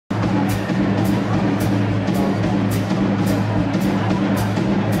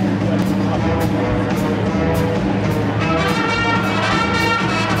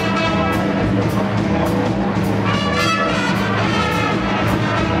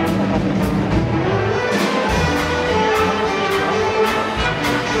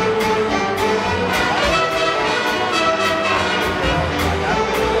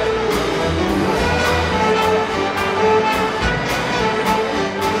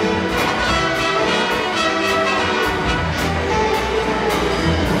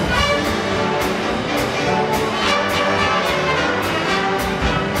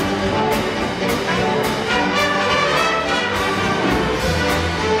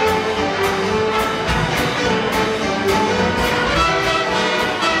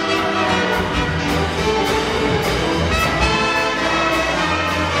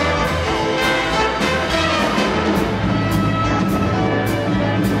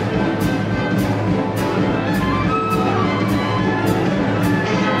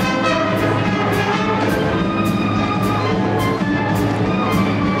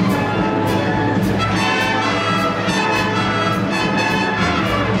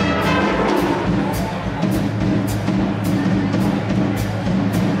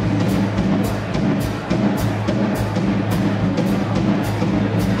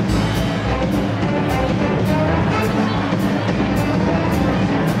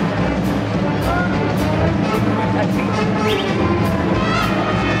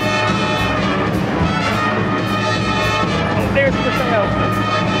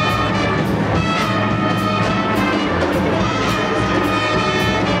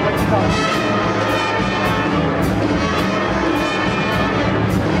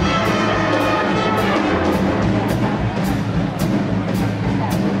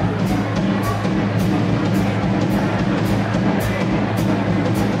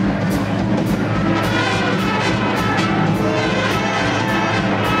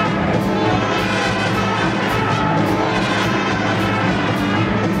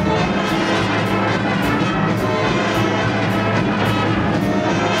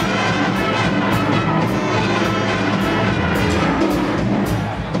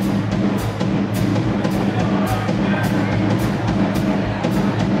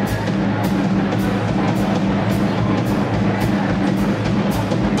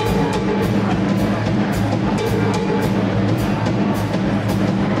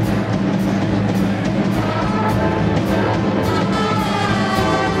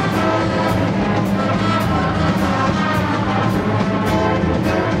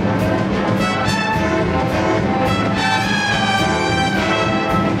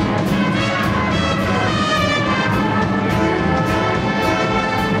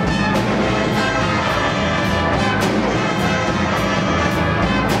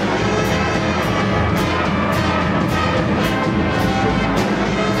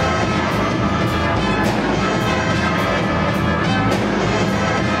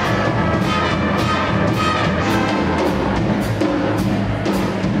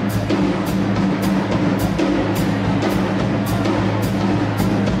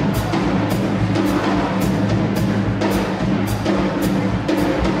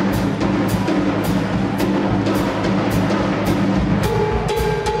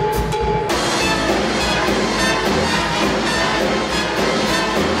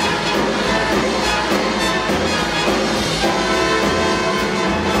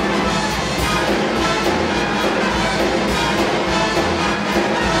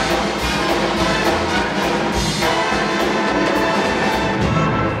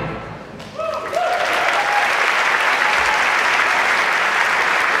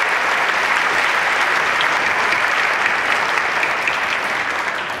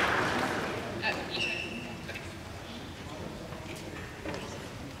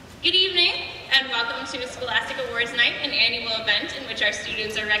to Scholastic Awards Night, an annual event in which our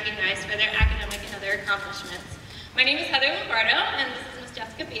students are recognized for their academic and other accomplishments. My name is Heather Lombardo, and this is Ms.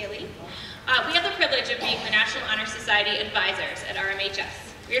 Jessica Bailey. We have the privilege of being the National Honor Society advisors at RMHS.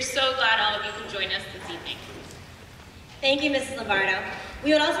 We are so glad all of you can join us this evening. Thank you, Mrs. Lombardo.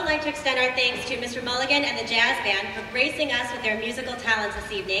 We would also like to extend our thanks to Mr. Mulligan and the Jazz Band for gracing us with their musical talents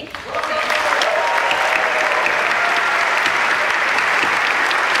this evening.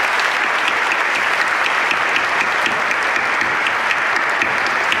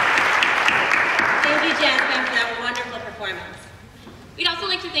 Thank you, Jazz Band, for that wonderful performance. We'd also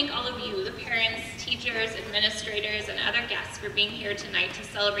like to thank all of you, the parents, teachers, administrators, and other guests for being here tonight to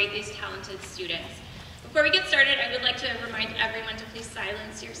celebrate these talented students. Before we get started, I would like to remind everyone to please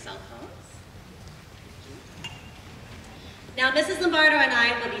silence your cell phones. Now, Mrs. Lombardo and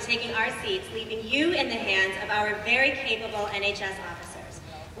I will be taking our seats, leaving you in the hands of our very capable NHS officers.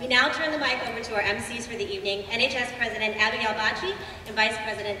 We now turn the mic over to our MCs for the evening, NHS President Abigail Bacci and Vice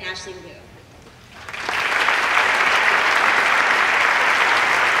President Ashley Liu.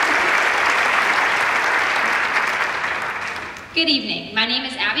 Good evening. My name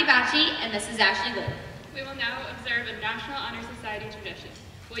is Abby Bacci, and this is Ashley Liu. We will now observe a National Honor Society tradition.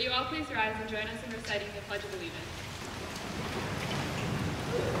 Will you all please rise and join us in reciting the Pledge of Allegiance?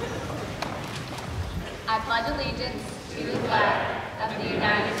 I pledge allegiance to the flag of the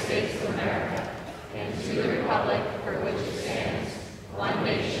United States of America and to the republic for which it stands, one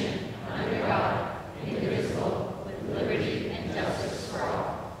nation, under God, indivisible, with liberty and justice for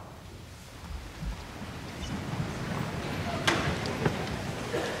all.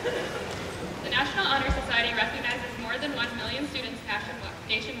 The National Honor Society recognizes more than 1 million students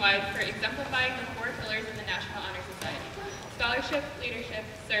nationwide for exemplifying the 4 pillars of the National Honor Society: scholarship, leadership,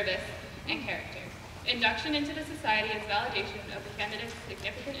 service, and character. Induction into the society is validation of the candidate's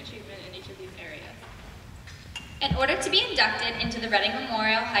significant achievement in each of these areas. In order to be inducted into the Reading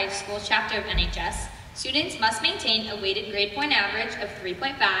Memorial High School chapter of NHS, students must maintain a weighted grade point average of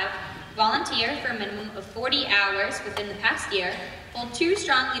 3.5, volunteer for a minimum of 40 hours within the past year, hold 2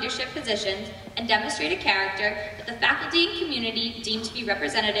 strong leadership positions, and demonstrate a character that the faculty and community deem to be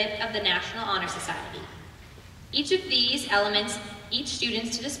representative of the National Honor Society. Each of these elements each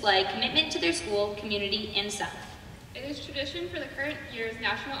students to display commitment to their school, community, and self. It is tradition for the current year's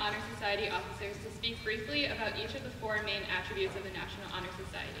National Honor Society officers to speak briefly about each of the 4 main attributes of the National Honor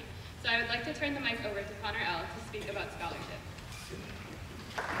Society. So I would like to turn the mic over to Connor L. to speak about scholarship.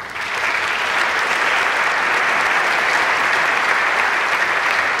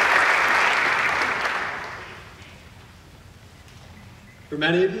 For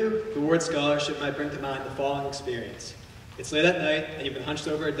many of you, the word scholarship might bring to mind the following experience. It's late at night, and you've been hunched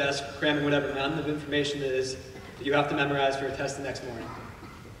over a desk cramming whatever mountain of information it is that you have to memorize for a test the next morning.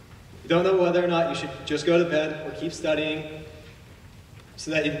 You don't know whether or not you should just go to bed or keep studying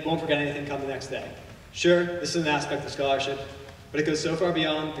so that you won't forget anything come the next day. Sure, this is an aspect of scholarship, but it goes so far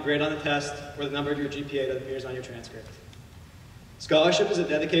beyond the grade on the test or the number of your GPA that appears on your transcript. Scholarship is a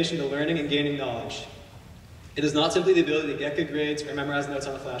dedication to learning and gaining knowledge. It is not simply the ability to get good grades or memorize notes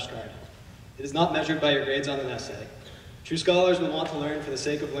on a flashcard. It is not measured by your grades on an essay. True scholars will want to learn for the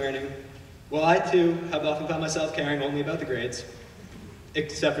sake of learning, while I too have often found myself caring only about the grades,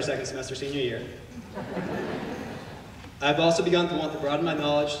 except for second semester senior year. I've also begun to want to broaden my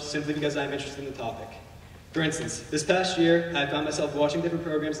knowledge simply because I'm interested in the topic. For instance, this past year, I found myself watching different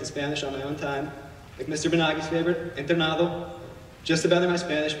programs in Spanish on my own time, like Mr. Benagi's favorite, Internado, just to better my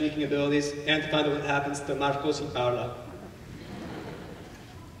Spanish speaking abilities and to find out what happens to Marcos y Paula.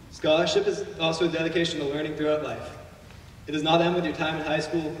 Scholarship is also a dedication to learning throughout life. It does not end with your time in high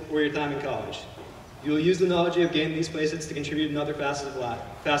school or your time in college. You will use the knowledge you have gained in these places to contribute in other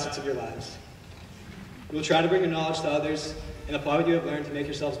facets of your lives. You will try to bring your knowledge to others and apply what you have learned to make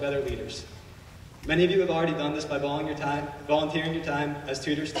yourselves better leaders. Many of you have already done this by volunteering your time as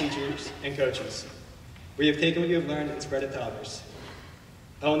tutors, teachers, and coaches, where you have taken what you have learned and spread it to others.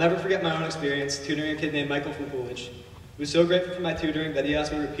 I will never forget my own experience tutoring a kid named Michael from Coolidge, who was so grateful for my tutoring that he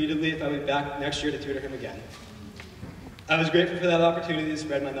asked me repeatedly if I would be back next year to tutor him again. I was grateful for that opportunity to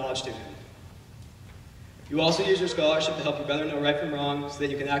spread my knowledge to him. You also use your scholarship to help you better know right from wrong so that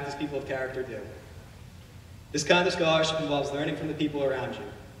you can act as people of character do. This kind of scholarship involves learning from the people around you.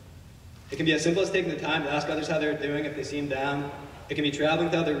 It can be as simple as taking the time to ask others how they're doing if they seem down. It can be traveling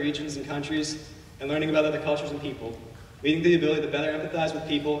to other regions and countries and learning about other cultures and people, leading to the ability to better empathize with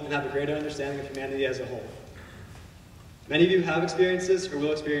people and have a greater understanding of humanity as a whole. Many of you have experienced this or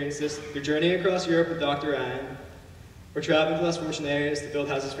will experience this through journeying across Europe with Dr. Ryan, or traveling to less fortunate areas to build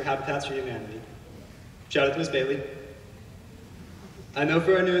houses for Habitats for Humanity. Shout out to Ms. Bailey. I know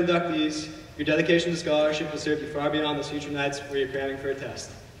for our new inductees, Your dedication to scholarship will serve you far beyond those future nights where you're cramming for a test.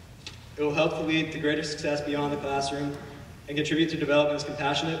 It will help to lead to greater success beyond the classroom and contribute to developing as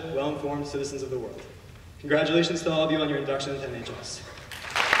compassionate, well-informed citizens of the world. Congratulations to all of you on your induction into NHS.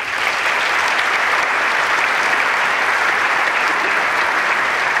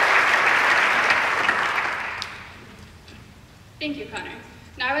 Thank you, Connor.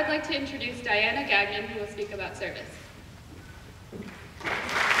 Now I would like to introduce Diana Gagnon, who will speak about service.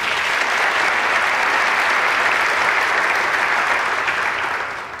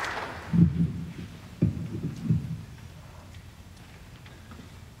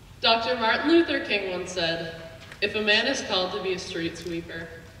 Dr. Martin Luther King once said, "If a man is called to be a street sweeper,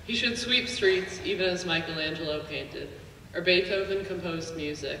 he should sweep streets even as Michelangelo painted, or Beethoven composed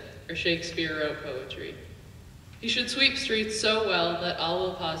music, or Shakespeare wrote poetry. He should sweep streets so well that all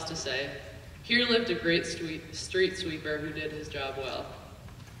will pause to say, 'Here lived a great street sweeper who did his job well.'"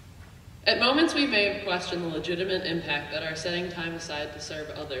 At moments we may have questioned the legitimate impact that our setting time aside to serve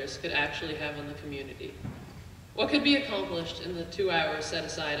others could actually have on the community. What could be accomplished in the 2 hours set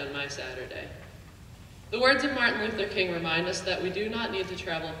aside on my Saturday? The words of Martin Luther King remind us that we do not need to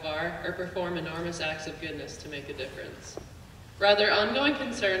travel far or perform enormous acts of goodness to make a difference. Rather, ongoing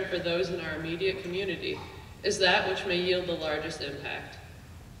concern for those in our immediate community is that which may yield the largest impact.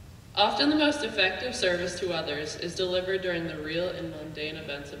 Often the most effective service to others is delivered during the real and mundane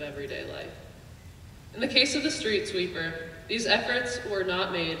events of everyday life. In the case of the street sweeper, these efforts were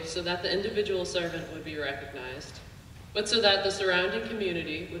not made so that the individual servant would be recognized, but so that the surrounding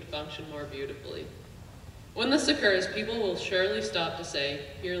community would function more beautifully. When this occurs, people will surely stop to say,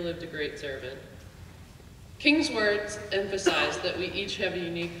 "Here lived a great servant." King's words emphasize that we each have a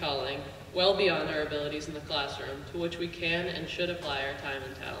unique calling, well beyond our abilities in the classroom, to which we can and should apply our time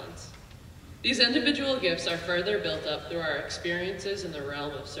and talents. These individual gifts are further built up through our experiences in the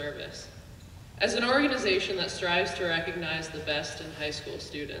realm of service. As an organization that strives to recognize the best in high school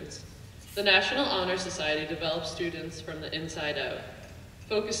students, the National Honor Society develops students from the inside out,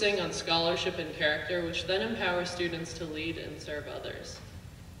 focusing on scholarship and character, which then empowers students to lead and serve others.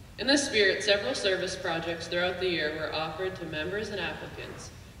 In this spirit, several service projects throughout the year were offered to members and applicants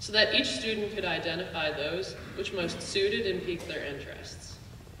so that each student could identify those which most suited and piqued their interests.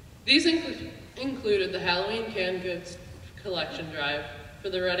 These included the Halloween canned goods collection drive for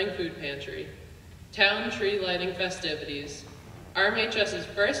the Reading Food Pantry, town tree lighting festivities, RMHS's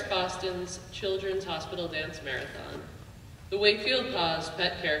first Boston's Children's Hospital Dance Marathon, the Wakefield Paws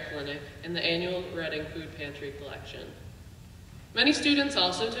Pet Care Clinic, and the annual Reading Food Pantry collection. Many students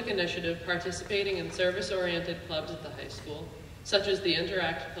also took initiative participating in service-oriented clubs at the high school, such as the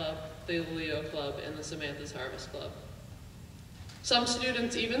Interact Club, the Leo Club, and the Samantha's Harvest Club. Some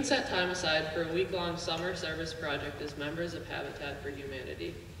students even set time aside for a week-long summer service project as members of Habitat for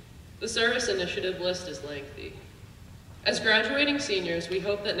Humanity. The service initiative list is lengthy. As graduating seniors, we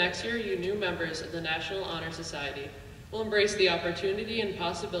hope that next year you new members of the National Honor Society will embrace the opportunity and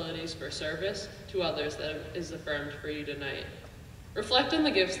possibilities for service to others that is affirmed for you tonight. Reflect on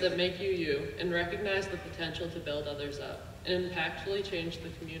the gifts that make you you and recognize the potential to build others up and impactfully change the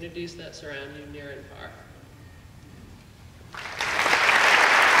communities that surround you near and far.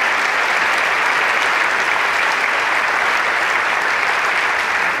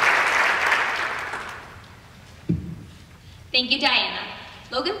 Thank you, Diana.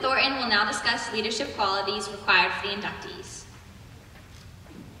 Logan Thornton will now discuss leadership qualities required for the inductees.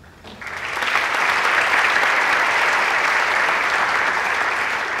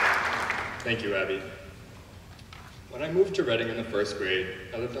 Thank you, Abby. When I moved to Reading in the first grade,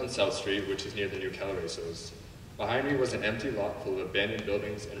 I lived on South Street, which is near the new Calabasas. Behind me was an empty lot full of abandoned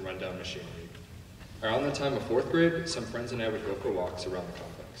buildings and rundown machinery. Around the time of fourth grade, some friends and I would go for walks around the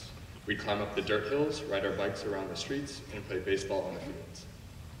complex. We'd climb up the dirt hills, ride our bikes around the streets, and play baseball on the fields.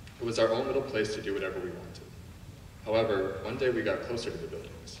 It was our own little place to do whatever we wanted. However, one day we got closer to the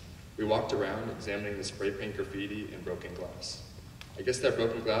buildings. We walked around, examining the spray paint graffiti and broken glass. I guess that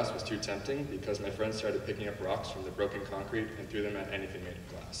broken glass was too tempting because my friends started picking up rocks from the broken concrete and threw them at anything made of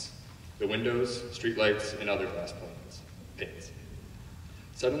glass. The windows, streetlights, and other glass panes.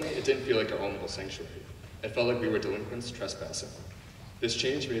 Suddenly, it didn't feel like our own little sanctuary. It felt like we were delinquents trespassing. This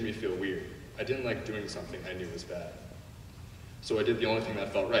change made me feel weird. I didn't like doing something I knew was bad. So I did the only thing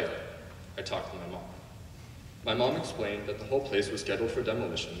that felt right. I talked to my mom. My mom explained that the whole place was scheduled for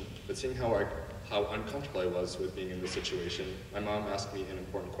demolition, but seeing how uncomfortable I was with being in this situation, my mom asked me an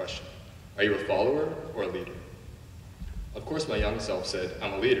important question. Are you a follower or a leader? Of course, my young self said,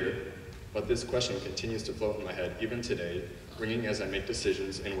 I'm a leader, but this question continues to float in my head even today, ringing as I make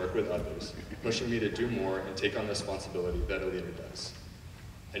decisions and work with others, pushing me to do more and take on the responsibility that a leader does.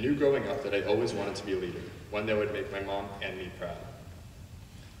 I knew growing up that I always wanted to be a leader, one that would make my mom and me proud.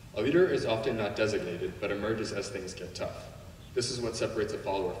 A leader is often not designated, but emerges as things get tough. This is what separates a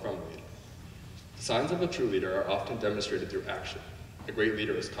follower from a leader. The signs of a true leader are often demonstrated through action. A great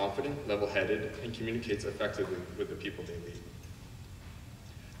leader is confident, level-headed, and communicates effectively with the people they lead.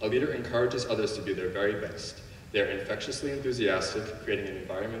 A leader encourages others to be their very best. They are infectiously enthusiastic, creating an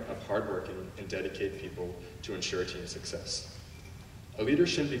environment of hardworking and dedicated people to ensure team success. A leader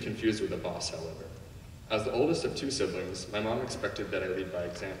shouldn't be confused with a boss, however. As the oldest of 2 siblings, my mom expected that I lead by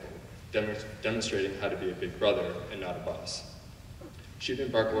example, demonstrating how to be a big brother and not a boss. She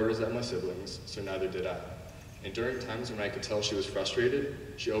didn't bark orders at my siblings, so neither did I. And during times when I could tell she was frustrated,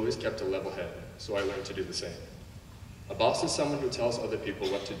 she always kept a level head, so I learned to do the same. A boss is someone who tells other people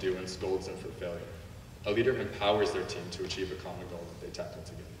what to do and scolds them for failure. A leader empowers their team to achieve a common goal that they tackle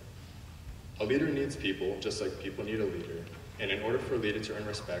together. A leader needs people just like people need a leader, and in order for a leader to earn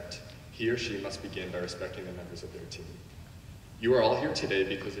respect, he or she must begin by respecting the members of their team. You are all here today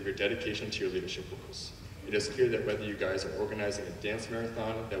because of your dedication to your leadership roles. It is clear that whether you guys are organizing a dance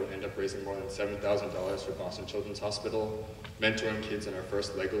marathon that would end up raising more than $7,000 for Boston Children's Hospital, mentoring kids in our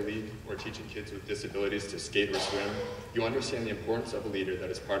first LEGO League, or teaching kids with disabilities to skate or swim, you understand the importance of a leader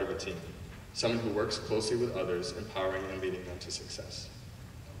that is part of a team, someone who works closely with others, empowering and leading them to success.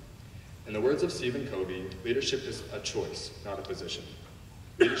 In the words of Stephen Covey, leadership is a choice, not a position.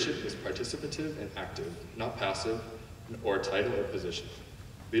 Leadership is participative and active, not passive or a title or position.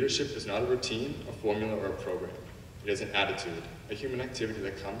 Leadership is not a routine, a formula, or a program. It is an attitude, a human activity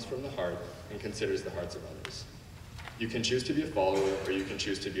that comes from the heart and considers the hearts of others. You can choose to be a follower, or you can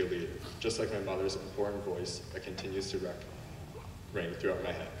choose to be a leader, just like my mother's important voice that continues to ring throughout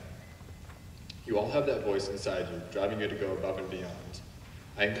my head. You all have that voice inside you, driving you to go above and beyond.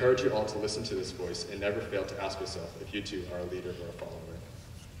 I encourage you all to listen to this voice and never fail to ask yourself if you too are a leader or a follower.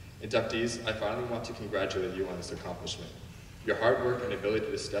 Inductees, I finally want to congratulate you on this accomplishment. Your hard work and ability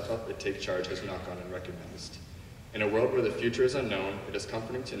to step up and take charge has not gone unrecognized. In a world where the future is unknown, it is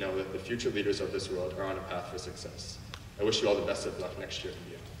comforting to know that the future leaders of this world are on a path for success. I wish you all the best of luck next year and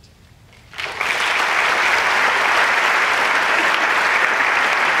beyond.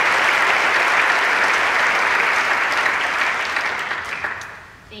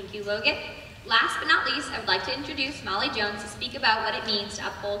 Thank you, Logan. Last but not least, I would like to introduce Molly Jones to speak about what it means to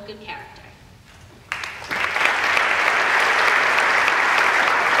uphold good character.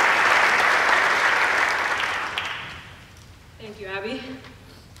 Thank you, Abby.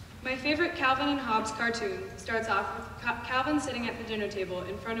 My favorite Calvin and Hobbes cartoon starts off with Calvin sitting at the dinner table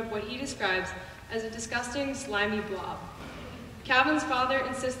in front of what he describes as a disgusting, slimy blob. Calvin's father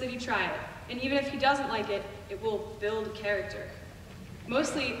insists that he try it, and even if he doesn't like it, it will build character.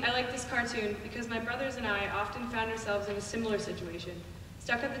 Mostly, I like this cartoon because my brothers and I often found ourselves in a similar situation,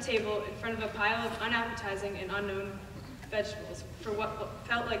 stuck at the table in front of a pile of unappetizing and unknown vegetables for what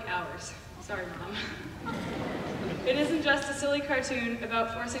felt like hours. Sorry, Mom. It isn't just a silly cartoon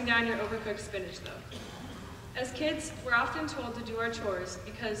about forcing down your overcooked spinach, though. As kids, we're often told to do our chores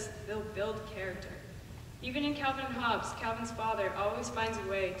because they'll build character. Even in Calvin and Hobbes, Calvin's father always finds a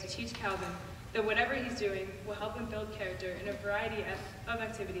way to teach Calvin that whatever he's doing will help him build character in a variety of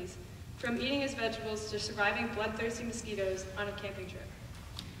activities, from eating his vegetables to surviving bloodthirsty mosquitoes on a camping trip.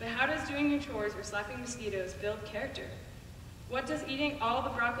 But how does doing your chores or slapping mosquitoes build character? What does eating all the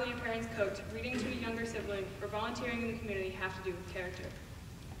broccoli your parents cooked, reading to a younger sibling, or volunteering in the community have to do with character?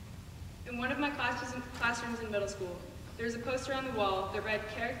 In one of my classrooms in middle school, there was a poster on the wall that read,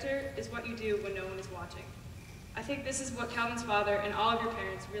 "Character is what you do when no one is watching." I think this is what Calvin's father and all of your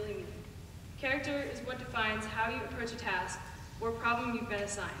parents really mean. Character is what defines how you approach a task or problem you've been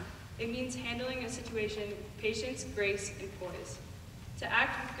assigned. It means handling a situation with patience, grace, and poise. To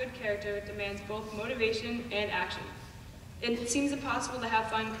act with good character demands both motivation and action. It seems impossible to have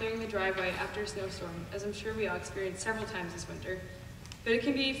fun clearing the driveway after a snowstorm, as I'm sure we all experienced several times this winter. But it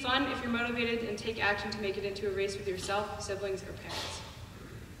can be fun if you're motivated and take action to make it into a race with yourself, siblings, or parents.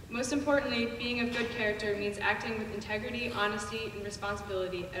 Most importantly, being of good character means acting with integrity, honesty, and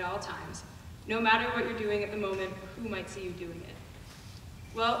responsibility at all times, no matter what you're doing at the moment or who might see you doing it.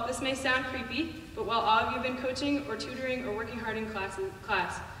 Well, this may sound creepy, but while all of you have been coaching or tutoring or working hard in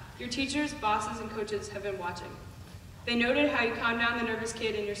class, your teachers, bosses, and coaches have been watching. They noted how you calmed down the nervous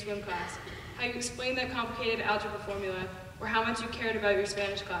kid in your swim class, how you explained that complicated algebra formula, or how much you cared about your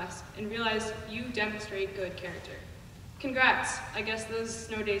Spanish class, and realized you demonstrate good character. Congrats! I guess those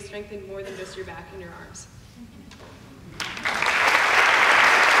snow days strengthened more than just your back and your arms.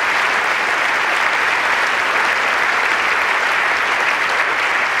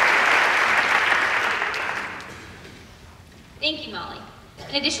 Thank you, Molly.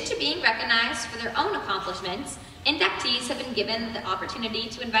 In addition to being recognized for their own accomplishments, inductees have been given the opportunity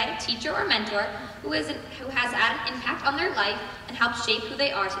to invite a teacher or mentor who has had an impact on their life and helped shape who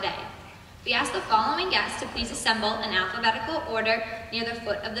they are today. We ask the following guests to please assemble in alphabetical order near the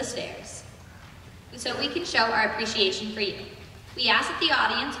foot of the stairs, so we can show our appreciation for you. We ask that the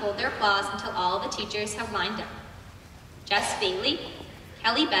audience hold their applause until all the teachers have lined up. Jess Bailey,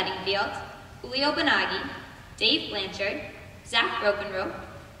 Kelly Bedingfield, Julio Benaghi, Dave Blanchard, Zach Brokenrope,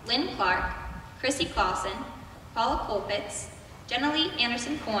 Lynn Clark, Chrissy Clausen, Paula Kolpitz, Jenna-Lee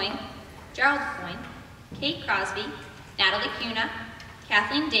Anderson-Coyne, Gerald Coyne, Kate Crosby, Natalie Cuna,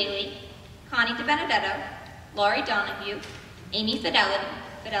 Kathleen Daly, Connie DiBenedetto, Laurie Donahue, Amy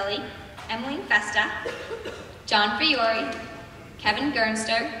Fideli, Emily Festa, John Fiore, Kevin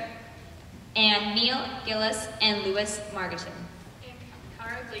Gernster, and Neil Gillis and Louis Margerson. And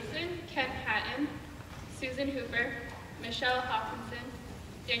Cara Gleason, Ken Hatton, Susan Hooper, Michelle Hawkinson,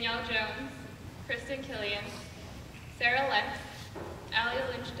 Danielle Jones, Kristen Killian, Sarah Lenz, Alia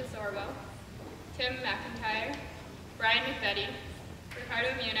Lynch DeSorbo, Tim McIntyre, Brian McFetty, Ricardo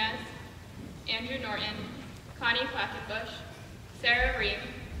Muniz, Andrew Norton, Connie Quackenbush, Sarah Ream,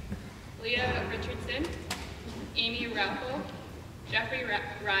 Leah Richardson, Amy Rauchel, Jeffrey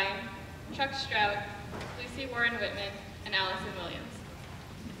Ryan, Chuck Stroud, Lucy Warren Whitman, and Allison Williams.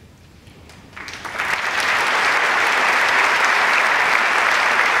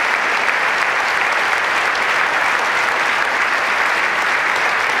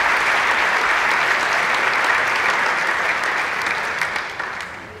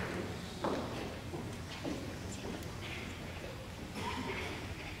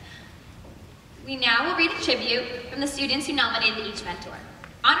 We now will read a tribute from the students who nominated each mentor.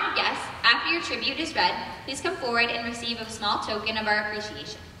 Honored guests, after your tribute is read, please come forward and receive a small token of our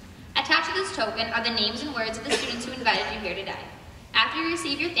appreciation. Attached to this token are the names and words of the students who invited you here today. After you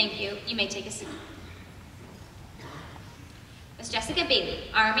receive your thank you, you may take a seat. Ms. Jessica Bailey,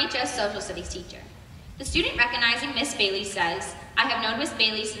 RMHS Social Studies teacher. The student recognizing Miss Bailey says, I have known Miss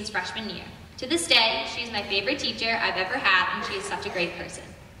Bailey since freshman year. To this day, she is my favorite teacher I've ever had, and she is such a great person.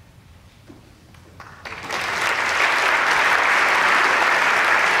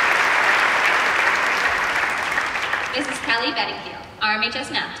 Mrs. Kelly Bedingfield, RMHS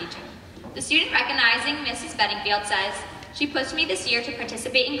math teacher. The student recognizing Mrs. Bedingfield says, she pushed me this year to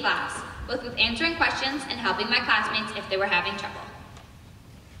participate in class, both with answering questions and helping my classmates if they were having trouble.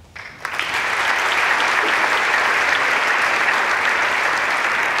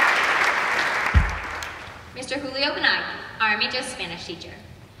 Mr. Julio Benaghi, RMHS Spanish teacher.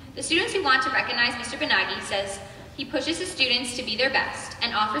 The students who want to recognize Mr. Benaghi says he pushes his students to be their best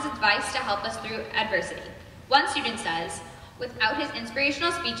and offers advice to help us through adversity. One student says, without his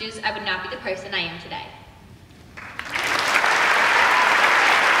inspirational speeches, I would not be the person I am today.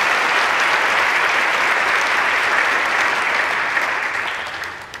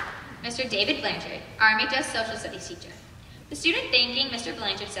 Mr. David Blanchard, RMHS Social Studies teacher. The student thanking Mr.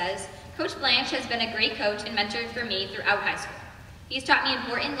 Blanchard says, Coach Blanch has been a great coach and mentor for me throughout high school. He's taught me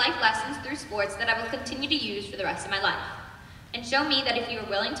important life lessons through sports that I will continue to use for the rest of my life, and show me that if you are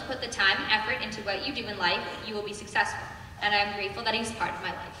willing to put the time and effort into what you do in life, you will be successful, and I am grateful that he's part of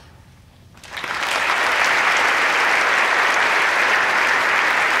my life.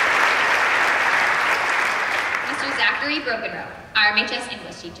 Mr. Zachary Brokenrope, RMHS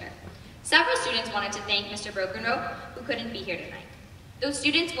English teacher. Several students wanted to thank Mr. Brokenrope, who couldn't be here tonight. Those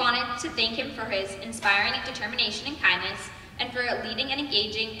students wanted to thank him for his inspiring determination and kindness, and for leading and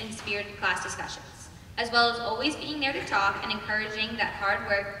engaging in spirited class discussions, as well as always being there to talk and encouraging that hard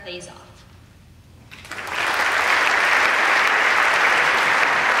work pays off.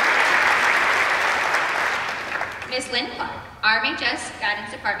 Ms. Lynn Clark, RMHS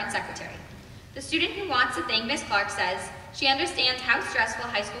Guidance Department Secretary. The student who wants to thank Ms. Clark says she understands how stressful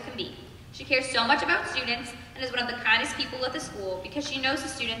high school can be. She cares so much about students and is one of the kindest people at the school because she knows the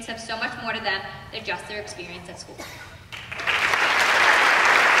students have so much more to them than just their experience at school.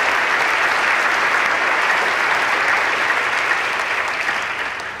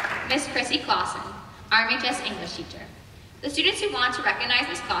 Ms. Chrissy Clausen, RMHS English teacher. The students who want to recognize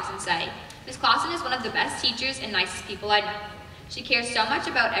Ms. Clausen say, Ms. Clausen is one of the best teachers and nicest people I know. She cares so much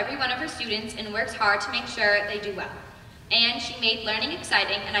about every one of her students and works hard to make sure they do well. And she made learning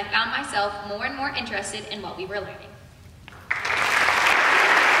exciting, and I found myself more and more interested in what we were learning.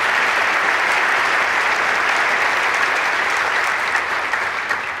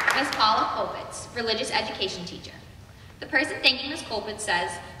 Ms. Paula Kolpitz, religious education teacher. The person thanking Ms. Kolpitz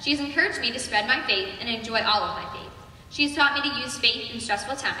says, she has encouraged me to spread my faith and enjoy all of my faith. She has taught me to use faith in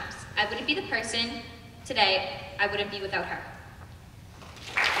stressful times. I wouldn't be the person today I wouldn't be without her.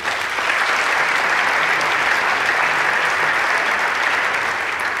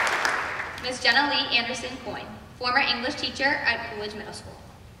 Ms. Jenna Lee Anderson Coyne, former English teacher at Coolidge Middle School.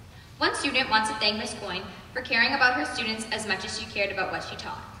 One student wants to thank Ms. Coyne for caring about her students as much as she cared about what she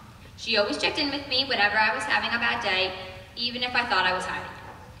taught. She always checked in with me whenever I was having a bad day, even if I thought I was hiding it.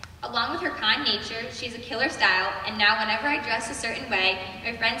 Along with her kind nature, she has a killer style, and now whenever I dress a certain way,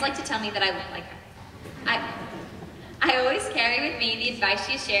 my friends like to tell me that I look like her. I always carry with me the advice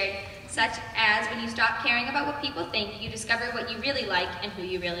she has shared, such as when you stop caring about what people think, you discover what you really like and who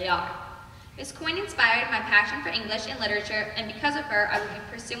you really are. Ms. Coyne inspired my passion for English and literature, and because of her, I will be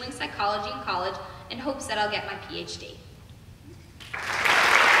pursuing psychology in college in hopes that I'll get my PhD.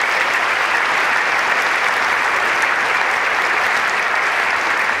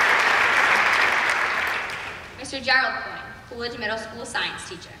 Mr. Gerald Coyne, Coolidge Middle School science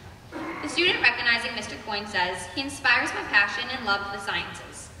teacher. The student recognizing Mr. Coyne says, he inspires my passion and love of the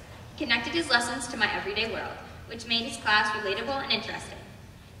sciences. He connected his lessons to my everyday world, which made his class relatable and interesting.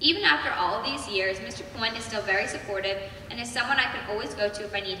 Even after all of these years, Mr. Coyne is still very supportive and is someone I can always go to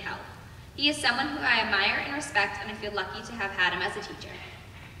if I need help. He is someone who I admire and respect, and I feel lucky to have had him as a teacher.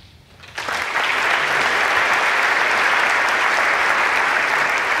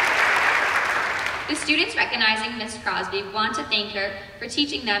 The students recognizing Miss Crosby want to thank her for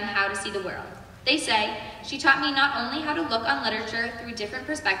teaching them how to see the world. They say, she taught me not only how to look on literature through different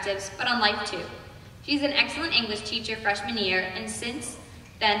perspectives, but on life too. She's an excellent English teacher freshman year, and since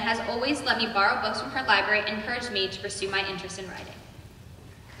then has always let me borrow books from her library and encouraged me to pursue my interest in writing.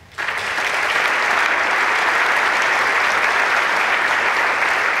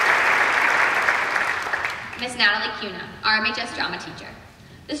 Miss Natalie Cuna, RMHS drama teacher.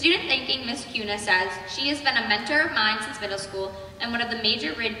 The student thanking Miss Cuna says, she has been a mentor of mine since middle school and one of the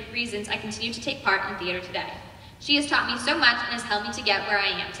major reasons I continue to take part in theater today. She has taught me so much and has helped me to get where I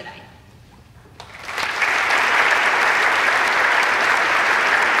am today.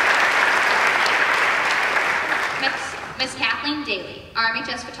 Miss Kathleen Daly,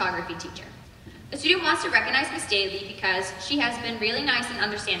 RMHS photography teacher. The student wants to recognize Miss Daly because she has been really nice and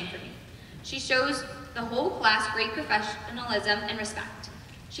understanding for me. She shows the whole class great professionalism and respect.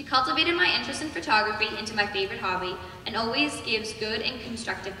 She cultivated my interest in photography into my favorite hobby and always gives good and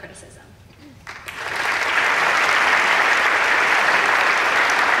constructive criticism.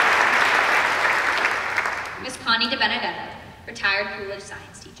 Miss Connie DeBenedetto, retired Coolidge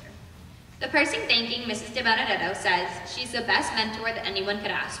science teacher. The person thanking Mrs. DeBenedetto says she's the best mentor that anyone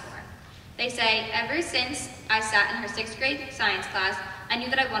could ask for. They say, ever since I sat in her 6th grade science class, I knew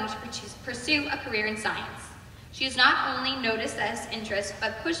that I wanted to pursue a career in science. She has not only noticed this interest,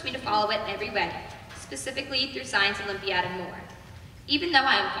 but pushed me to follow it in every way, specifically through Science Olympiad and more. Even though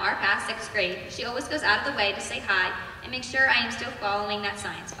I am far past 6th grade, she always goes out of the way to say hi and make sure I am still following that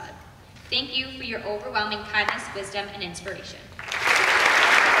science bug. Thank you for your overwhelming kindness, wisdom, and inspiration.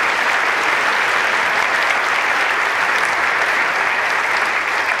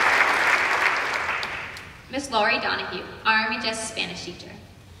 Miss Laurie Donahue, RMHS Spanish teacher.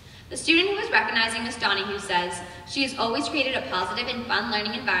 The student who is recognizing Miss Donahue says, she has always created a positive and fun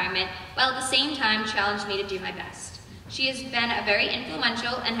learning environment, while at the same time challenged me to do my best. She has been a very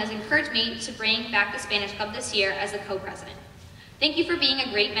influential and has encouraged me to bring back the Spanish Club this year as the co-president. Thank you for being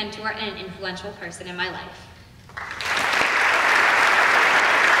a great mentor and an influential person in my life.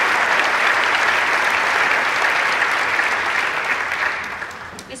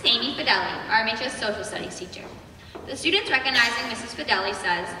 Miss Amy Fideli, RMHS Social Studies teacher. The students recognizing Mrs. Fideli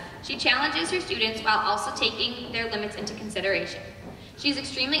says, she challenges her students while also taking their limits into consideration. She is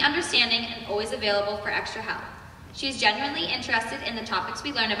extremely understanding and always available for extra help. She is genuinely interested in the topics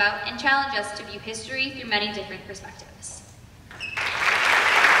we learn about and challenges us to view history through many different perspectives.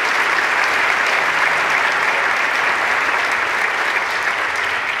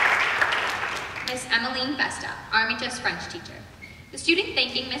 Miss Emmeline Festa, RMHS French teacher. The student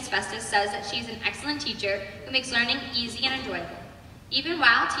thanking Miss Festa says that she is an excellent teacher who makes learning easy and enjoyable. Even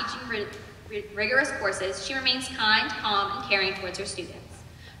while teaching rigorous courses, she remains kind, calm, and caring towards her students.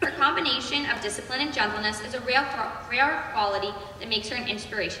 Her combination of discipline and gentleness is a rare quality that makes her an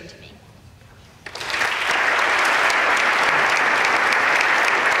inspiration to me.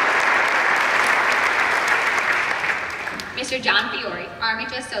 Mr. John Fiore,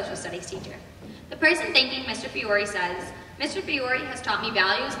 RMHS Social Studies teacher. The person thanking Mr. Fiore says, Mr. Fiore has taught me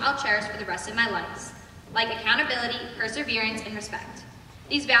values I'll cherish for the rest of my life, like accountability, perseverance, and respect.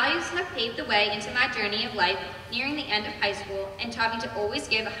 These values have paved the way into my journey of life nearing the end of high school and taught me to always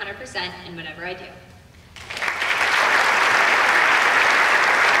give 100% in whatever I do.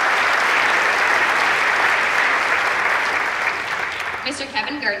 Mr.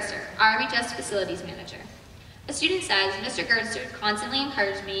 Kevin Gertzer, RMHS Facilities Manager. A student says, Mr. Gernster constantly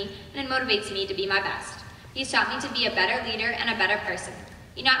encouraged me and motivates me to be my best. He's taught me to be a better leader and a better person.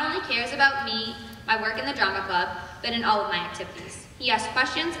 He not only cares about me, my work in the drama club, but in all of my activities. He asks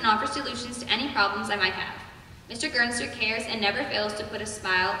questions and offers solutions to any problems I might have. Mr. Gernster cares and never fails to put a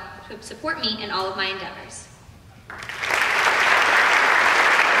smile to support me in all of my endeavors.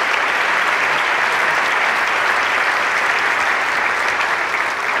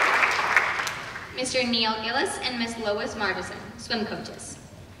 Mr. Neil Gillis and Miss Lois Mardison, swim coaches.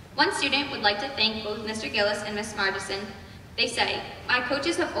 One student would like to thank both Mr. Gillis and Miss Mardison. They say, my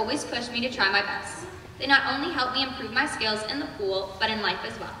coaches have always pushed me to try my best. They not only help me improve my skills in the pool, but in life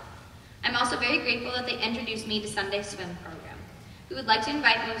as well. I'm also very grateful that they introduced me to Sunday swim program. We would like to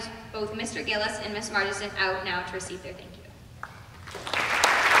invite both Mr. Gillis and Miss Mardison out now to receive their thank you.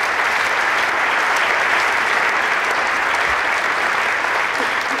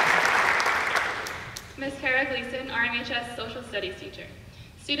 Ms. Kara Gleason, RMHS Social Studies teacher.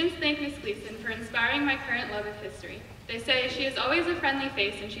 Students thank Ms. Gleason for inspiring my current love of history. They say she is always a friendly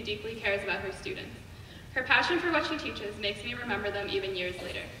face and she deeply cares about her students. Her passion for what she teaches makes me remember them even years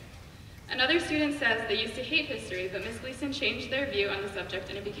later. Another student says they used to hate history, but Ms. Gleason changed their view on the subject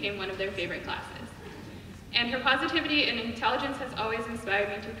and it became one of their favorite classes. And her positivity and intelligence has always inspired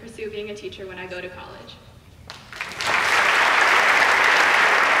me to pursue being a teacher when I go to college.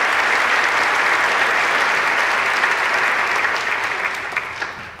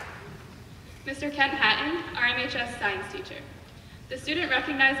 Mr. Kent Hatton, RMHS science teacher. The student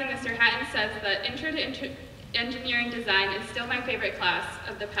recognizing Mr. Hatton says that Intro to Engineering Design is still my favorite class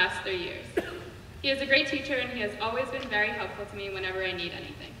of the past 3 years. He is a great teacher and he has always been very helpful to me whenever I need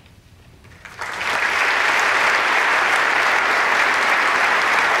anything.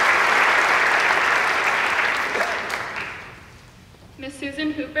 Ms.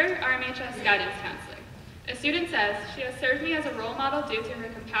 Susan Hooper, RMHS guidance counselor. A student says, she has served me as a role model due to her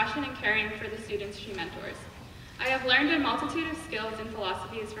compassion and caring for the students she mentors. I have learned a multitude of skills and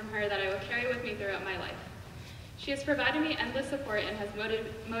philosophies from her that I will carry with me throughout my life. She has provided me endless support and has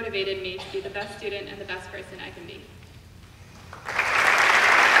motivated me to be the best student and the best person I can be.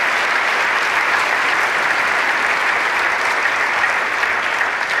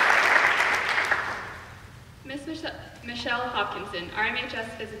 Ms. Michelle Hopkinson, RMHS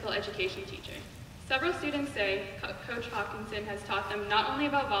physical education teacher. Several students say Coach Hopkinson has taught them not only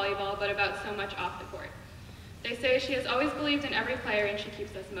about volleyball, but about so much off the court. They say she has always believed in every player and she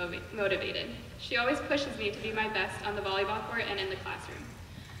keeps us motivated. She always pushes me to be my best on the volleyball court and in the classroom.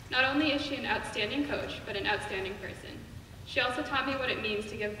 Not only is she an outstanding coach, but an outstanding person. She also taught me what it means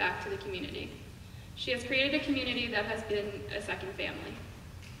to give back to the community. She has created a community that has been a second family.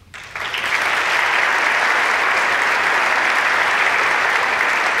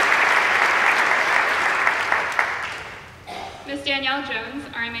 Ms. Danielle Jones,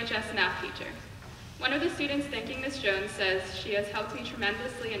 RMHS math teacher. One of the students thanking Ms. Jones says she has helped me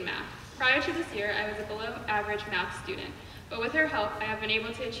tremendously in math. Prior to this year, I was a below average math student, but with her help, I have been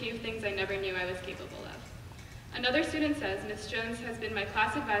able to achieve things I never knew I was capable of. Another student says Ms. Jones has been my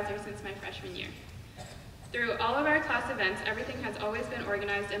class advisor since my freshman year. Through all of our class events, everything has always been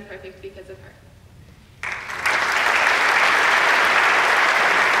organized and perfect because of her.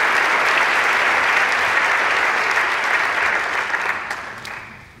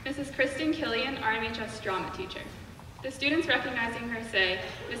 Mrs. Kristen Killian, RMHS drama teacher. The students recognizing her say,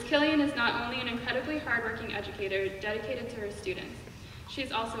 Ms. Killian is not only an incredibly hardworking educator dedicated to her students, she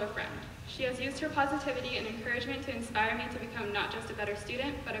is also a friend. She has used her positivity and encouragement to inspire me to become not just a better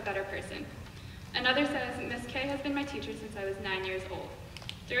student, but a better person. Another says, Ms. K has been my teacher since I was 9 years old.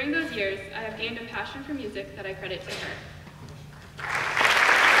 During those years, I have gained a passion for music that I credit to her.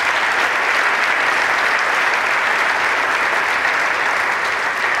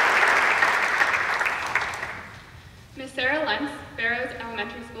 Ms. Sarah Lentz, Barrows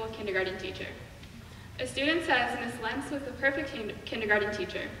Elementary School kindergarten teacher. A student says Ms. Lentz was the perfect kindergarten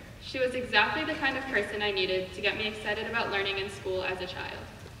teacher. She was exactly the kind of person I needed to get me excited about learning in school as a child.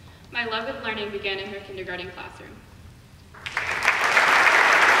 My love of learning began in her kindergarten classroom.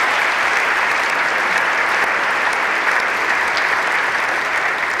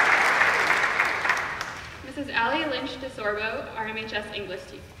 Mrs. Allie Lynch DeSorbo, RMHS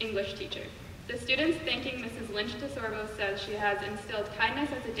English teacher. The students thanking Mrs. Lynch DeSorbo says she has instilled kindness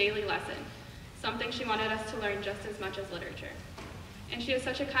as a daily lesson, something she wanted us to learn just as much as literature. And she is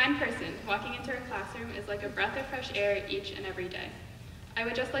such a kind person. Walking into her classroom is like a breath of fresh air each and every day. I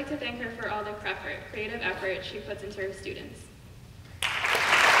would just like to thank her for all the creative effort she puts into her students.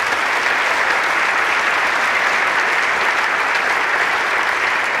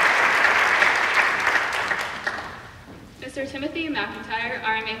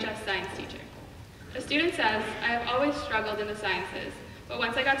 RMHS science teacher. The student says, I have always struggled in the sciences, but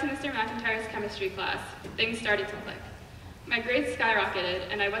once I got to Mr. McIntyre's chemistry class, things started to click. My grades skyrocketed,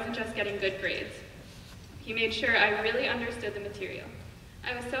 and I wasn't just getting good grades. He made sure I really understood the material.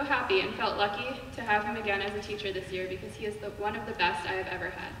 I was so happy and felt lucky to have him again as a teacher this year because he is one of the best I have ever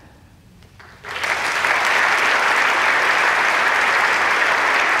had.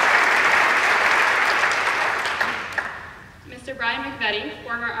 Mr. Brian McVetti,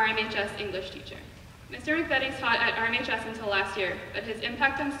 former RMHS English teacher. Mr. McVetti taught at RMHS until last year, but his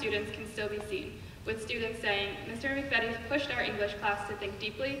impact on students can still be seen, with students saying, Mr. McVetti pushed our English class to think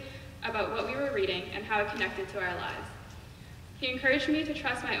deeply about what we were reading and how it connected to our lives. He encouraged me to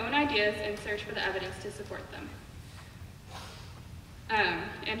trust my own ideas and search for the evidence to support them.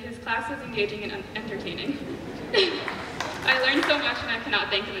 And his class was engaging and entertaining. I learned so much and I cannot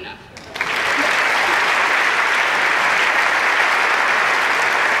thank him enough.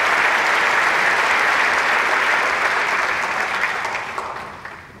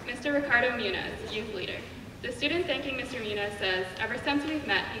 Mr. Ricardo Muniz, youth leader. The student thanking Mr. Muniz says, ever since we've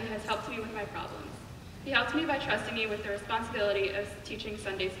met, he has helped me with my problems. He helped me by trusting me with the responsibility of teaching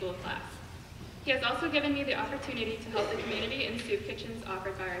Sunday school class. He has also given me the opportunity to help the community in soup kitchens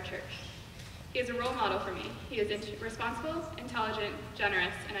offered by our church. He is a role model for me. He is responsible, intelligent,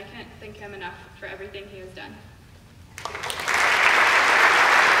 generous, and I can't thank him enough for everything he has done.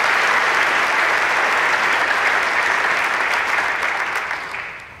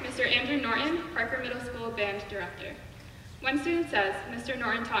 Mr. Andrew Norton, Parker Middle School band director. One student says, Mr.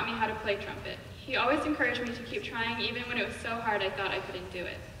 Norton taught me how to play trumpet. He always encouraged me to keep trying even when it was so hard I thought I couldn't do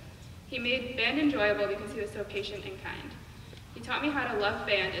it. He made band enjoyable because he was so patient and kind. He taught me how to love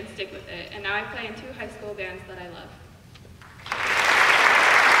band and stick with it, and now I play in 2 high school bands that I love.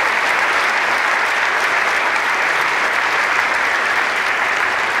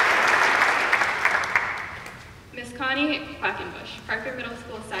 Miss Connie Quackenbush, Parker Middle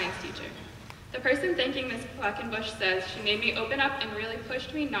School science teacher. The person thanking Miss Quackenbush says she made me open up and really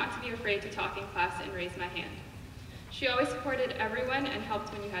pushed me not to be afraid to talk in class and raise my hand. She always supported everyone and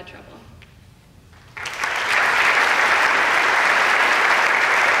helped when you had trouble.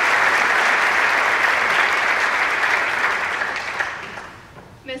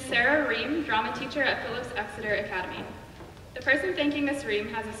 Miss Sarah Ream, drama teacher at Phillips Exeter Academy. The person thanking Miss Ream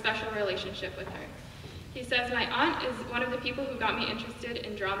has a special relationship with her. He says, my aunt is one of the people who got me interested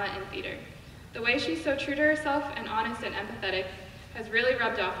in drama and theater. The way she's so true to herself and honest and empathetic has really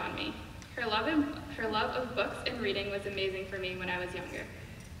rubbed off on me. Her love of books and reading was amazing for me when I was younger.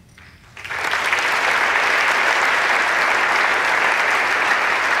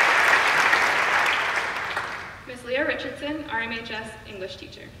 Miss Leah Richardson, RMHS English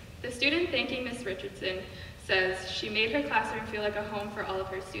teacher. The student thanking Miss Richardson says she made her classroom feel like a home for all of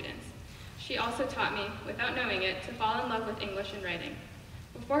her students. She also taught me, without knowing it, to fall in love with English and writing.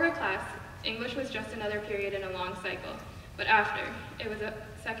 Before her class, English was just another period in a long cycle, but after, it was a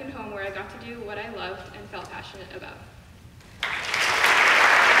second home where I got to do what I loved and felt passionate about.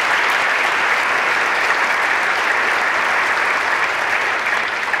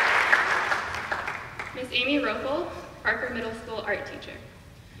 Miss Amy Rokel, Parker Middle School art teacher.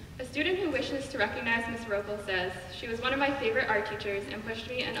 A student who wishes to recognize Miss Rokel says, she was one of my favorite art teachers and pushed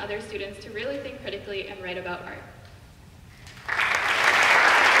me and other students to really think critically and write about art.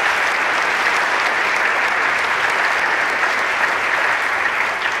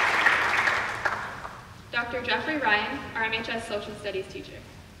 Dr. Jeffrey Ryan, RMHS social studies teacher.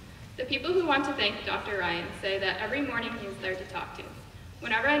 The people who want to thank Dr. Ryan say that every morning he is there to talk to.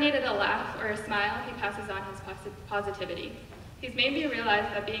 Whenever I needed a laugh or a smile, he passes on his positivity. He's made me realize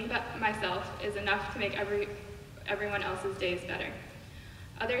that being myself is enough to make everyone else's days better.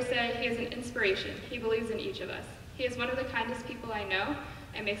 Others say he is an inspiration. He believes in each of us. He is one of the kindest people I know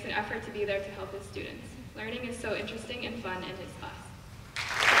and makes an effort to be there to help his students. Learning is so interesting and fun in his class.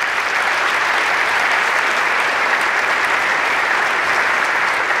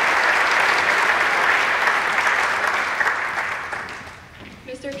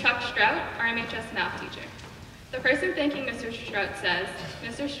 Mr. Chuck Strout, RMHS math teacher. The person thanking Mr. Strout says,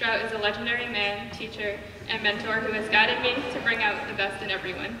 Mr. Strout is a legendary man, teacher, and mentor who has guided me to bring out the best in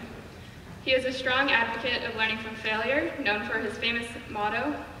everyone. He is a strong advocate of learning from failure, known for his famous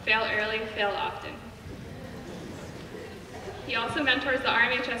motto, fail early, fail often. He also mentors the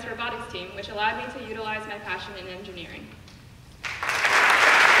RMHS robotics team, which allowed me to utilize my passion in engineering.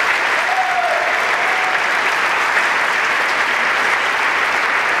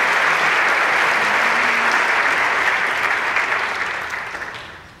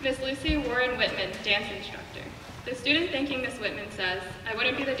 Miss Lucy Warren Whitman, dance instructor. The student thanking Miss Whitman says, "I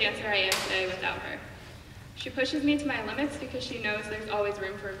wouldn't be the dancer I am today without her. She pushes me to my limits because she knows there's always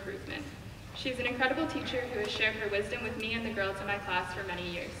room for improvement. She's an incredible teacher who has shared her wisdom with me and the girls in my class for many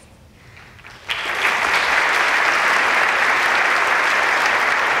years."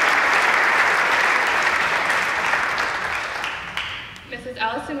 Mrs.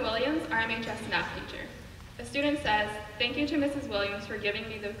 Allison Williams, RMHS math teacher. A student says, "Thank you to Mrs. Williams for giving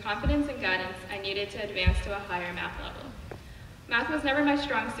me the confidence and guidance I needed to advance to a higher math level. Math was never my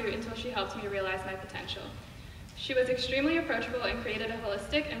strong suit until she helped me realize my potential. She was extremely approachable and created a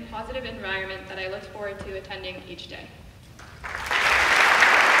holistic and positive environment that I looked forward to attending each day."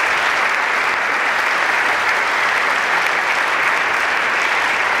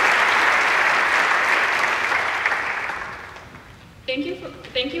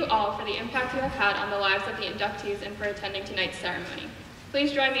 Thank you all for the impact you have had on the lives of the inductees and for attending tonight's ceremony.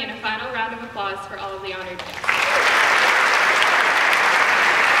 Please join me in a final round of applause for all of the honored guests.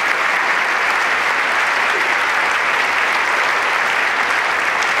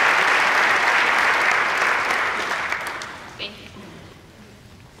 Thank you.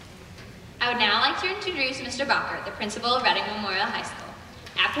 I would now like to introduce Mr. Bacher, the principal of Reading Memorial High School.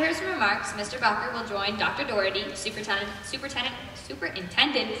 After his remarks, Mr. Bacher will join Dr. Doherty, superintendent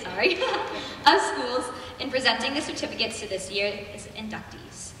of schools, in presenting the certificates to this year's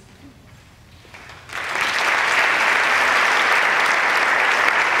inductees.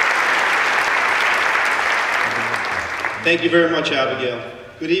 Thank you very much, Abigail.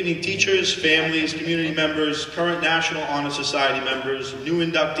 Good evening, teachers, families, community members, current National Honor Society members, new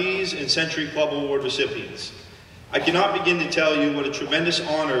inductees, and Century Club Award recipients. I cannot begin to tell you what a tremendous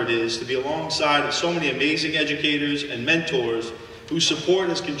honor it is to be alongside of so many amazing educators and mentors whose support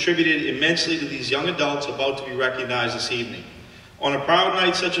has contributed immensely to these young adults about to be recognized this evening. On a proud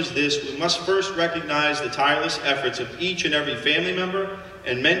night such as this, we must first recognize the tireless efforts of each and every family member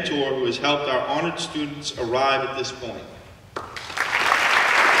and mentor who has helped our honored students arrive at this point.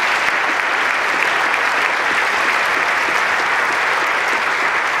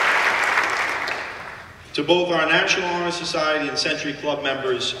 To both our National Honor Society and Century Club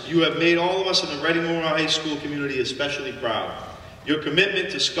members, you have made all of us in the Reading Memorial High School community especially proud. Your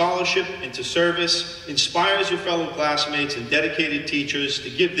commitment to scholarship and to service inspires your fellow classmates and dedicated teachers to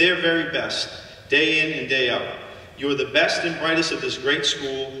give their very best, day in and day out. You are the best and brightest of this great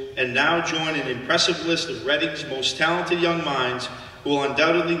school, and now join an impressive list of Reading's most talented young minds who will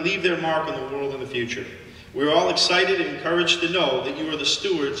undoubtedly leave their mark on the world in the future. We are all excited and encouraged to know that you are the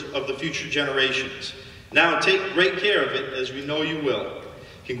stewards of the future generations. Now take great care of it, as we know you will.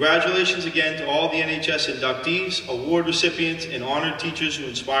 Congratulations again to all the NHS inductees, award recipients, and honored teachers who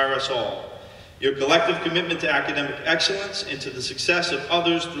inspire us all. Your collective commitment to academic excellence and to the success of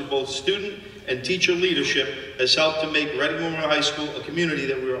others through both student and teacher leadership has helped to make Reading Memorial High School a community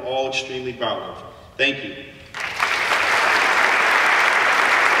that we are all extremely proud of. Thank you.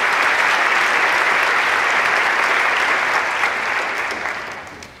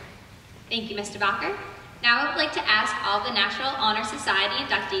 Thank you, Mr. Bacher. Now I would like to ask all the National Honor Society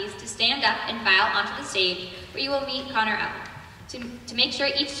inductees to stand up and file onto the stage where you will meet Connor Ellen. To make sure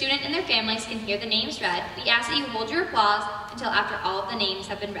each student and their families can hear the names read, we ask that you hold your applause until after all of the names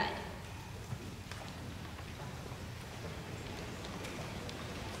have been read.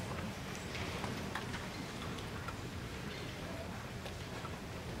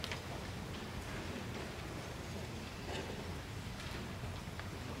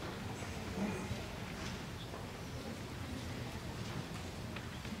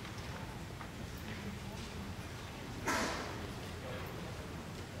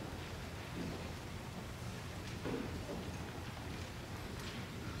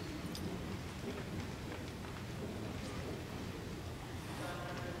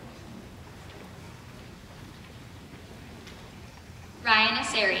 Ryan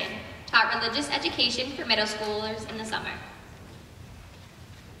Asarian, taught religious education for middle schoolers in the summer.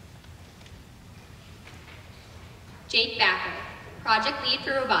 Jake Backer, project lead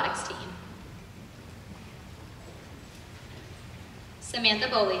for robotics team. Samantha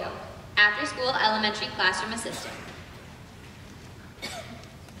Bolio, after-school elementary classroom assistant.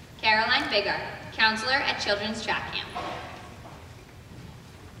 Caroline Bigart, counselor at Children's Track Camp.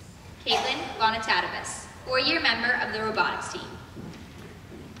 Caitlin Bonatadovas, four-year member of the robotics team.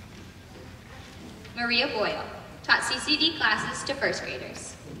 Maria Boyle, taught CCD classes to first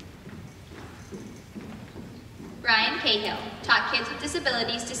graders. Brian Cahill, taught kids with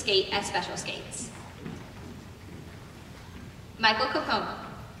disabilities to skate at Special Skates. Michael Capone,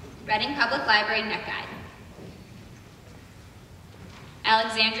 Reading Public Library Net Guide.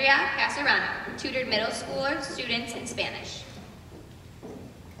 Alexandria Casarano tutored middle school students in Spanish.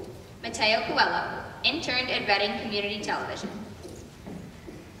 Mateo Coelho interned at Reading Community Television.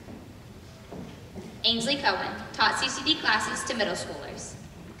 Ainsley Cohen taught CCD classes to middle schoolers.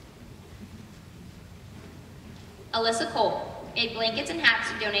 Alyssa Cole made blankets and hats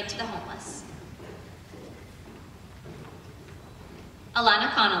to donate to the homeless.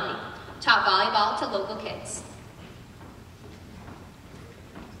 Alana Connolly taught volleyball to local kids.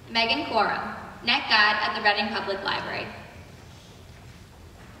 Megan Corum, net guide at the Reading Public Library.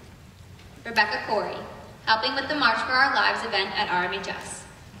 Rebecca Corey, helping with the March for Our Lives event at RMHS.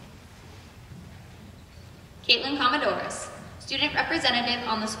 Caitlin Commodores, student representative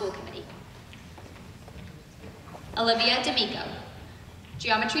on the school committee. Olivia D'Amico,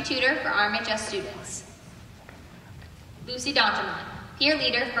 geometry tutor for RMHS students. Lucy Dontamont, peer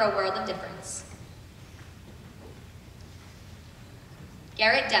leader for A World of Difference.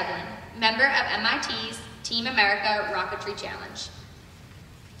 Garrett Devlin, member of MIT's Team America Rocketry Challenge.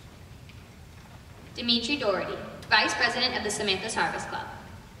 Dimitri Doherty, vice president of the Samantha's Harvest Club.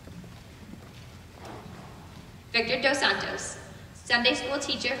 Victor Dos Santos, Sunday school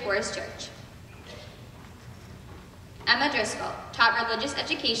teacher for his church. Emma Driscoll taught religious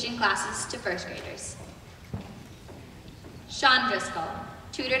education classes to first graders. Sean Driscoll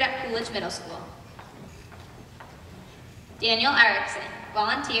tutored at Coolidge Middle School. Daniel Erickson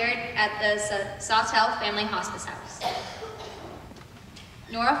volunteered at the Sawtell Family Hospice House.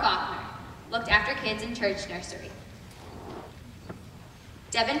 Nora Faulkner looked after kids in church nursery.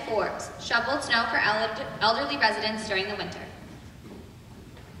 Devin Forbes shoveled snow for elderly residents during the winter.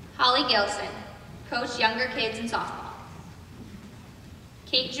 Holly Gilson coached younger kids in softball.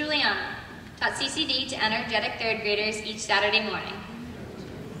 Kate Giuliano taught CCD to energetic third graders each Saturday morning.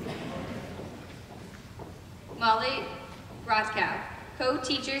 Molly Rothkow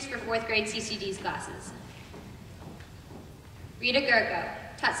co-teachers for fourth grade CCD's classes. Rita Gergo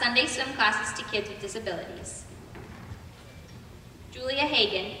taught Sunday swim classes to kids with disabilities. Julia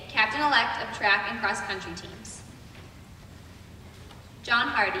Hagan, captain-elect of track and cross-country teams. John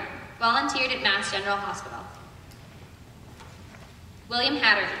Hardy volunteered at Mass General Hospital. William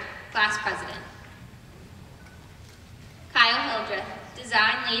Hatterley, class president. Kyle Hildreth,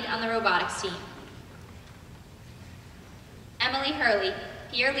 design lead on the robotics team. Emily Hurley,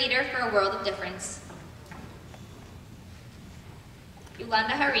 peer leader for A World of Difference.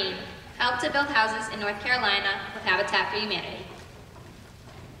 Yolanda Hareen helped to build houses in North Carolina with Habitat for Humanity.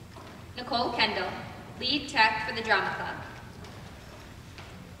 Nicole Kendall, lead tech for the Drama Club.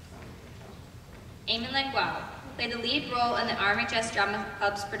 Eamon Languau played the lead role in the RMHS Drama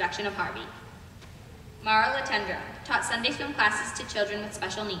Club's production of Harvey. Mara Latendra taught Sunday swim classes to children with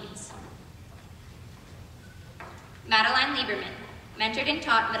special needs. Madeline Lieberman mentored and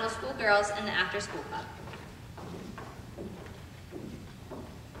taught middle school girls in the after-school club.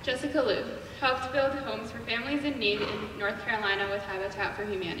 Jessica Liu helped build homes for families in need in North Carolina with Habitat for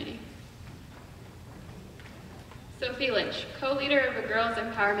Humanity. Sophie Lynch, co-leader of a Girls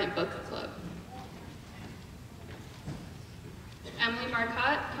Empowerment Book Club. Emily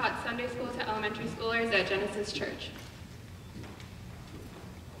Marcotte taught Sunday school to elementary schoolers at Genesis Church.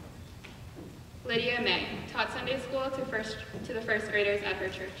 Lydia May taught Sunday school to the first graders at her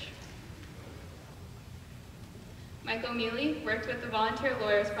church. Michael Mealy worked with the Volunteer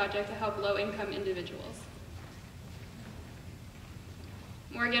Lawyers Project to help low-income individuals.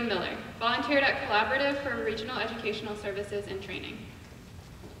 Morgan Miller volunteered at Collaborative for Regional Educational Services and Training.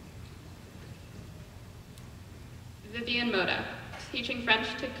 Vivian Moda, teaching French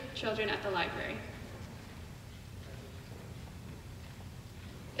to children at the library.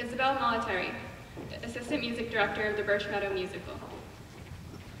 Isabel Molitari, assistant music director of the Birch Meadow Musical.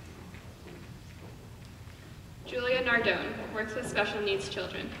 Julia Nardone works with special needs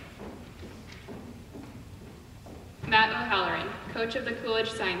children. Matt O'Halloran, coach of the Coolidge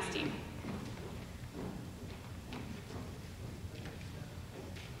Science Team.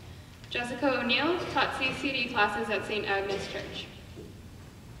 Jessica O'Neill taught CCD classes at St. Agnes Church.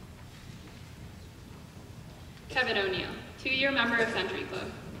 Kevin O'Neill, 2-year member of Century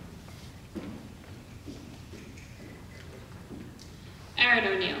Club. Aaron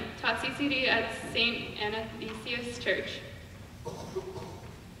O'Neill taught CCD at St. Athanasius Church.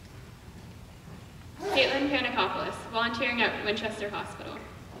 Caitlin Panikopoulos, volunteering at Winchester Hospital.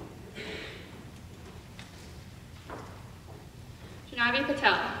 Janavi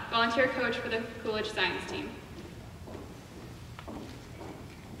Patel, volunteer coach for the Coolidge Science Team.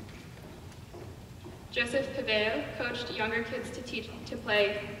 Joseph Paveo coached younger kids to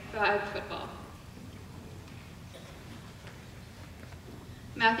play flag football.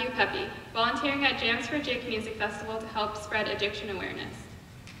 Matthew Pepe, volunteering at Jams for Jake Music Festival to help spread addiction awareness.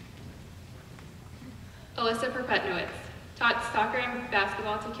 Alyssa Perpetnowitz, taught soccer and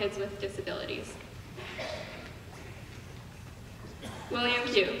basketball to kids with disabilities. William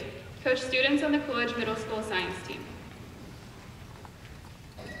Pugh, coached students on the Coolidge Middle School science team.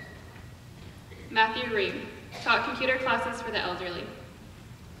 Matthew Ream, taught computer classes for the elderly.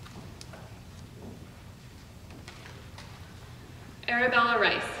 Arabella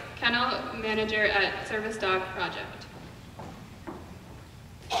Rice, kennel manager at Service Dog Project.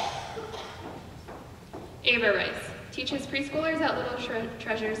 Ava Rice, teaches preschoolers at Little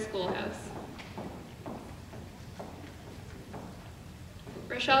Treasures Schoolhouse.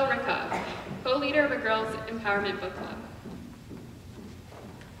 Rochelle Rickov, co-leader of a Girls Empowerment Book Club.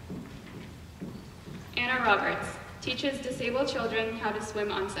 Anna Roberts, teaches disabled children how to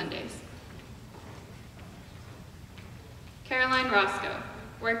swim on Sundays. Caroline Roscoe,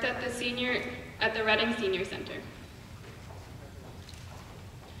 worked at the Reading Senior Center.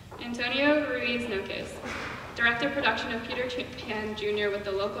 Antonio Ruiz Noques, director of production of Peter Pan Jr. with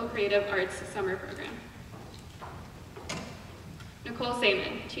the local Creative Arts Summer Program. Nicole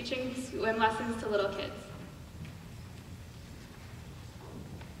Seaman, teaching swim lessons to little kids.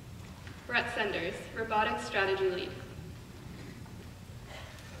 Brett Senders, robotics strategy lead.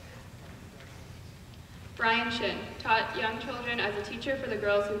 Brian Shin, taught young children as a teacher for the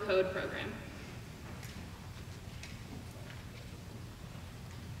Girls Who Code program.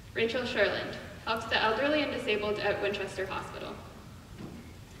 Rachel Sherland, helps the elderly and disabled at Winchester Hospital.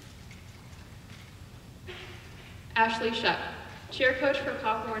 Ashley Shep, cheer coach for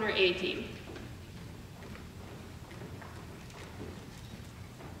Pop Warner A team.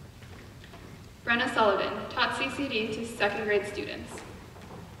 Brenna Sullivan, taught CCD to second grade students.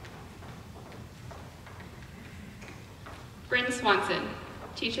 Bryn Swanson,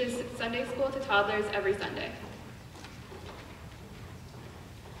 teaches Sunday school to toddlers every Sunday.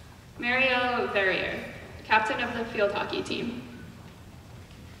 Marielle Verrier, captain of the field hockey team.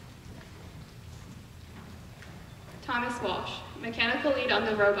 Thomas Walsh, mechanical lead on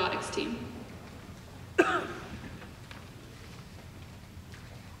the robotics team.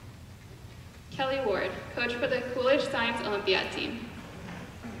 Kelly Ward, coach for the Coolidge Science Olympiad team.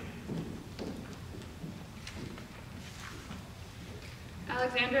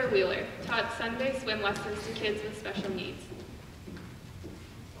 Alexandra Wheeler, taught Sunday swim lessons to kids with special needs.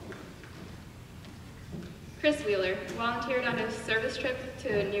 Chris Wheeler, volunteered on a service trip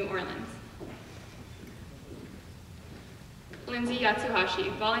to New Orleans. Lindsay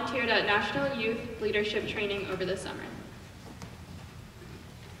Yatsuhashi, volunteered at National Youth Leadership Training over the summer.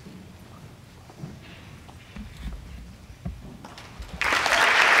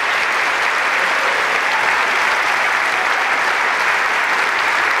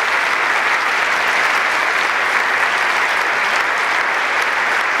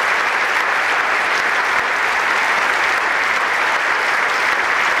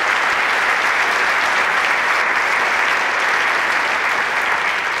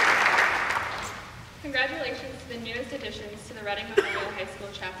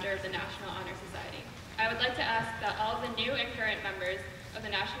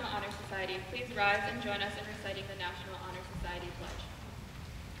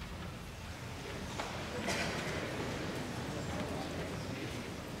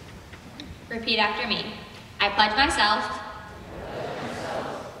 Repeat after me. I pledge myself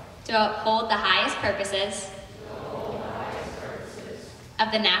to uphold the highest purposes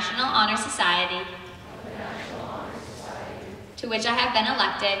of the National Honor Society, to which I have been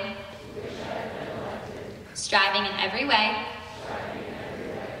elected, striving in every way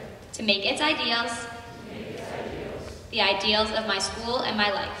to make its ideals the ideals of my school and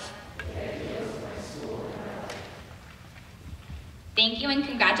my life. Thank you and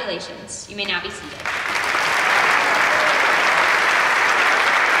congratulations. You may now be seated.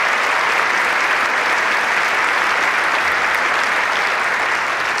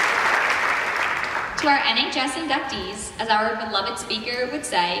 To our NHS inductees, as our beloved speaker would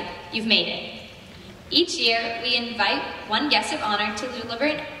say, you've made it. Each year, we invite one guest of honor to deliver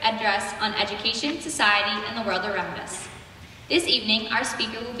an address on education, society, and the world around us. This evening, our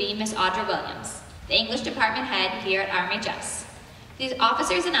speaker will be Ms. Audra Williams, the English department head here at RMHS. These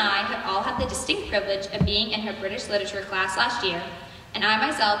officers and I have all had the distinct privilege of being in her British literature class last year, and I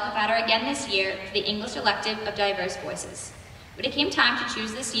myself have had her again this year for the English elective of Diverse Voices. When it came time to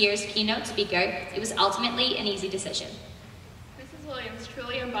choose this year's keynote speaker, it was ultimately an easy decision. Mrs. Williams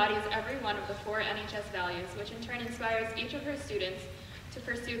truly embodies every one of the 4 NHS values, which in turn inspires each of her students to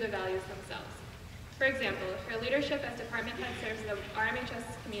pursue the values themselves. For example, her leadership as department head serves the RMHS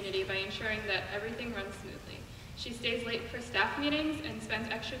community by ensuring that everything runs smoothly. She stays late for staff meetings and spends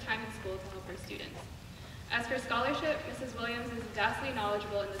extra time in school to help her students. As for scholarship, Mrs. Williams is vastly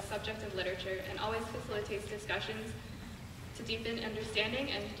knowledgeable in the subject of literature and always facilitates discussions to deepen understanding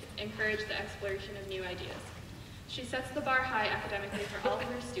and encourage the exploration of new ideas. She sets the bar high academically for all of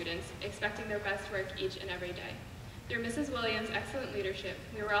her students, expecting their best work each and every day. Through Mrs. Williams' excellent leadership,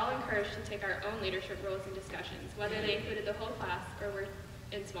 we were all encouraged to take our own leadership roles in discussions, whether they included the whole class or were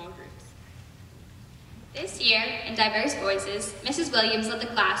in small groups. This year, in Diverse Voices, Mrs. Williams led the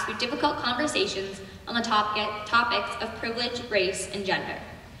class through difficult conversations on the topics of privilege, race, and gender.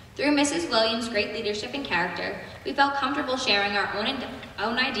 Through Mrs. Williams' great leadership and character, we felt comfortable sharing our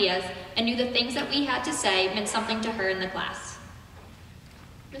own ideas and knew the things that we had to say meant something to her in the class.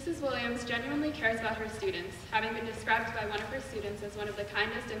 Mrs. Williams genuinely cares about her students, having been described by one of her students as one of the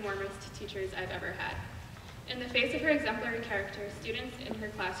kindest and warmest teachers I've ever had. In the face of her exemplary character, students in her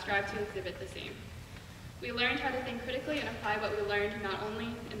class strive to exhibit the same. We learned how to think critically and apply what we learned not only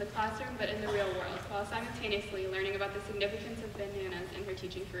in the classroom but in the real world, while simultaneously learning about the significance of bananas in her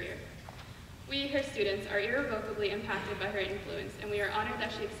teaching career. We, her students, are irrevocably impacted by her influence, and we are honored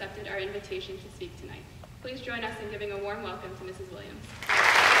that she accepted our invitation to speak tonight. Please join us in giving a warm welcome to Mrs. Williams.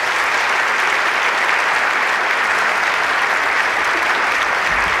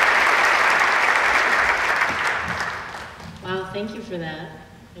 Wow, thank you for that.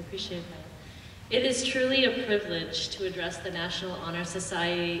 I appreciate that. It is truly a privilege to address the National Honor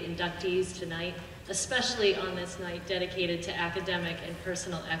Society inductees tonight, especially on this night dedicated to academic and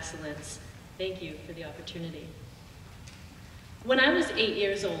personal excellence. Thank you for the opportunity. When I was 8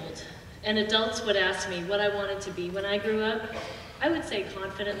 years old, and adults would ask me what I wanted to be when I grew up, I would say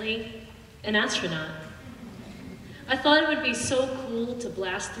confidently, an astronaut. I thought it would be so cool to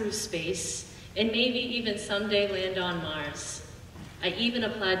blast through space and maybe even someday land on Mars. I even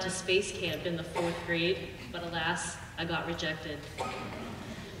applied to space camp in the 4th grade, but alas, I got rejected.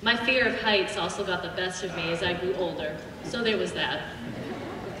 My fear of heights also got the best of me as I grew older, so there was that.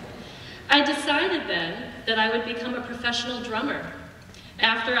 I decided then that I would become a professional drummer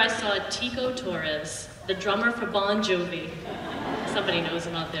after I saw Tico Torres, the drummer for Bon Jovi, somebody knows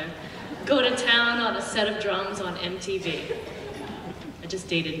him out there, go to town on a set of drums on MTV. I just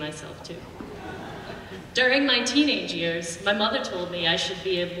dated myself too. During my teenage years, my mother told me I should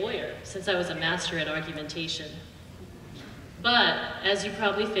be a lawyer since I was a master at argumentation. But, as you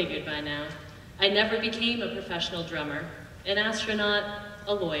probably figured by now, I never became a professional drummer, an astronaut,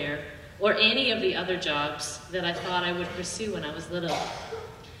 a lawyer, or any of the other jobs that I thought I would pursue when I was little.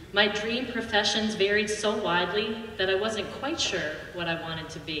 My dream professions varied so widely that I wasn't quite sure what I wanted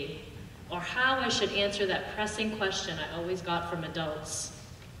to be, or how I should answer that pressing question I always got from adults.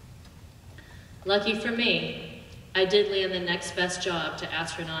 Lucky for me, I did land the next best job to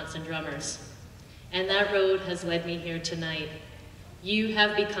astronauts and drummers. And that road has led me here tonight. You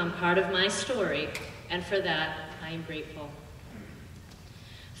have become part of my story, and for that, I am grateful.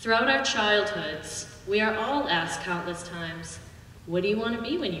 Throughout our childhoods, we are all asked countless times, what do you want to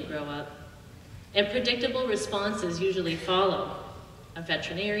be when you grow up? And predictable responses usually follow. A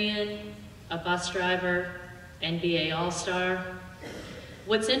veterinarian, a bus driver, NBA All-Star.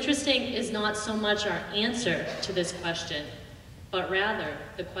 What's interesting is not so much our answer to this question, but rather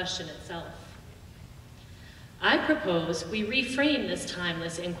the question itself. I propose we reframe this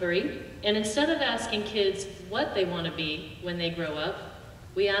timeless inquiry, and instead of asking kids what they want to be when they grow up,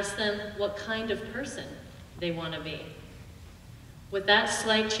 we ask them what kind of person they want to be. With that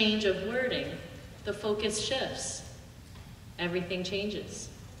slight change of wording, the focus shifts. Everything changes.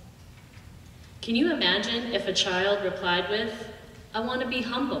 Can you imagine if a child replied with, I want to be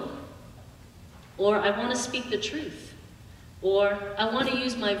humble, or I want to speak the truth, or I want to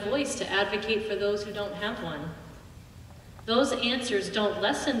use my voice to advocate for those who don't have one? Those answers don't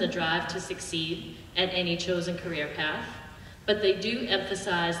lessen the drive to succeed at any chosen career path, but they do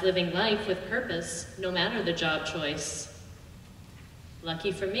emphasize living life with purpose, no matter the job choice.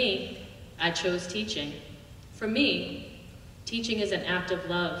 Lucky for me, I chose teaching. For me, teaching is an act of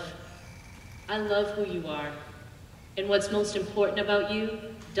love. I love who you are. And what's most important about you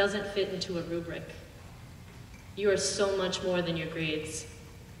doesn't fit into a rubric. You are so much more than your grades.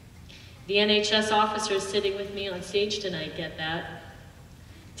 The NHS officers sitting with me on stage tonight get that.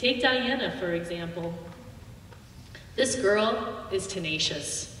 Take Diana, for example. This girl is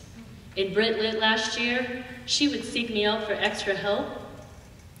tenacious. In Brit Lit last year, she would seek me out for extra help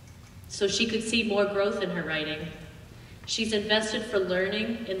so she could see more growth in her writing. She's invested for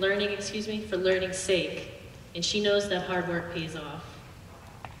learning's sake. And she knows that hard work pays off.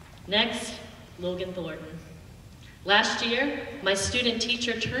 Next, Logan Thornton. Last year, my student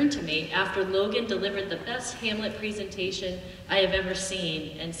teacher turned to me after Logan delivered the best Hamlet presentation I have ever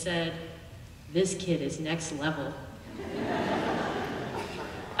seen and said, "This kid is next level."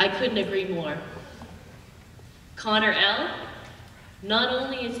 I couldn't agree more. Connor L., not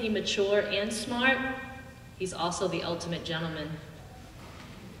only is he mature and smart, he's also the ultimate gentleman.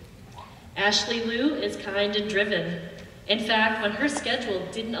 Ashley Liu is kind and driven. In fact, when her schedule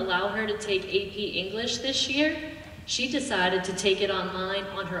didn't allow her to take AP English this year, she decided to take it online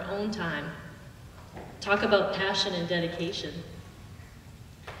on her own time. Talk about passion and dedication.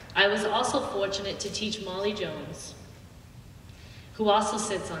 I was also fortunate to teach Molly Jones, who also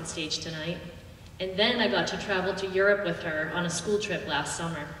sits on stage tonight, and then I got to travel to Europe with her on a school trip last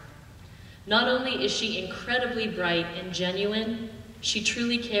summer. Not only is she incredibly bright and genuine, she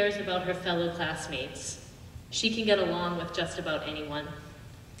truly cares about her fellow classmates. She can get along with just about anyone.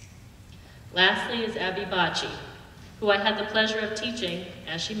 Lastly is Abby Bocci, who I had the pleasure of teaching,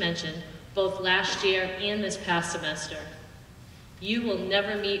 as she mentioned, both last year and this past semester. You will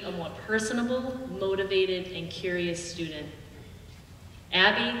never meet a more personable, motivated, and curious student.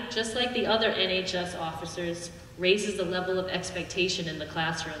 Abby, just like the other NHS officers, raises the level of expectation in the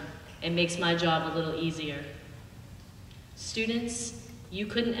classroom and makes my job a little easier. Students, you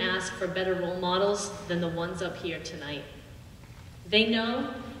couldn't ask for better role models than the ones up here tonight. They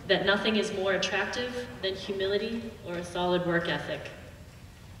know that nothing is more attractive than humility or a solid work ethic.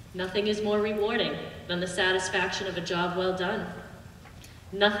 Nothing is more rewarding than the satisfaction of a job well done.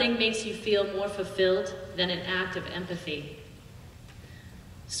 Nothing makes you feel more fulfilled than an act of empathy.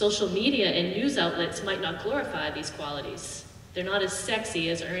 Social media and news outlets might not glorify these qualities. They're not as sexy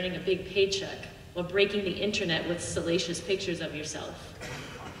as earning a big paycheck or breaking the internet with salacious pictures of yourself.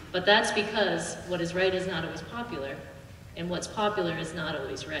 But that's because what is right is not always popular, and what's popular is not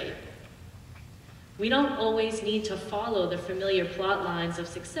always right. We don't always need to follow the familiar plot lines of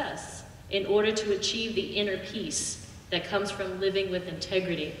success in order to achieve the inner peace that comes from living with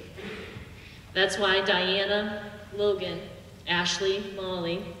integrity. That's why Diana, Logan, Ashley,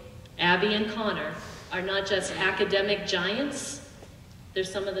 Molly, Abby, and Connor are not just academic giants, they're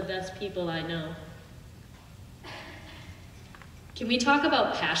some of the best people I know. Can we talk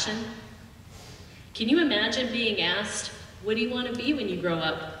about passion? Can you imagine being asked, what do you want to be when you grow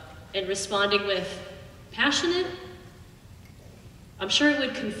up? And responding with, passionate? I'm sure it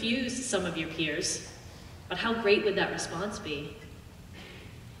would confuse some of your peers, but how great would that response be?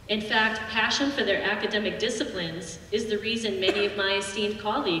 In fact, passion for their academic disciplines is the reason many of my esteemed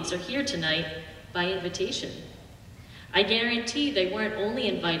colleagues are here tonight by invitation. I guarantee they weren't only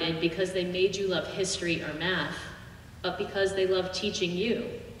invited because they made you love history or math, but because they love teaching you.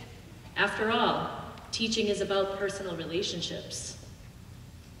 After all, teaching is about personal relationships.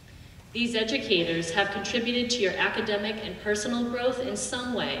 These educators have contributed to your academic and personal growth in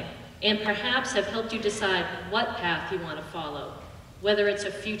some way, and perhaps have helped you decide what path you want to follow, whether it's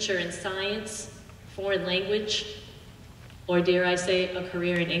a future in science, foreign language, or dare I say, a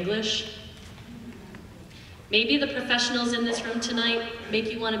career in English. Maybe the professionals in this room tonight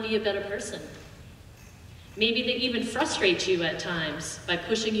make you want to be a better person. Maybe they even frustrate you at times by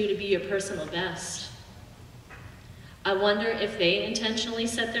pushing you to be your personal best. I wonder if they intentionally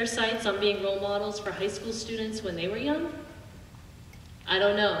set their sights on being role models for high school students when they were young? I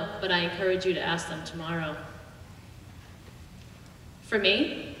don't know, but I encourage you to ask them tomorrow. For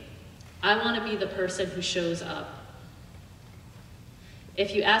me, I want to be the person who shows up.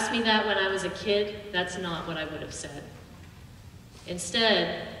 If you asked me that when I was a kid, that's not what I would have said.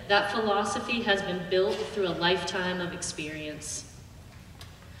 Instead, that philosophy has been built through a lifetime of experience.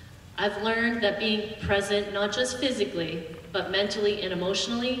 I've learned that being present, not just physically, but mentally and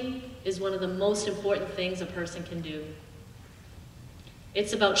emotionally, is one of the most important things a person can do.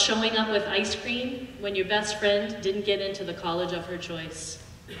 It's about showing up with ice cream when your best friend didn't get into the college of her choice.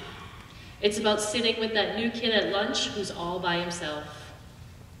 It's about sitting with that new kid at lunch who's all by himself.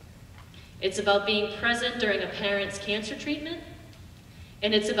 It's about being present during a parent's cancer treatment,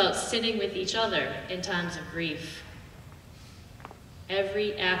 and it's about sitting with each other in times of grief.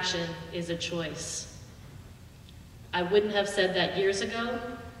 Every action is a choice. I wouldn't have said that years ago,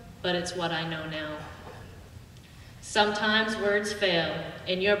 but it's what I know now. Sometimes words fail,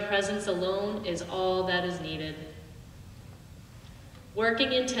 and your presence alone is all that is needed.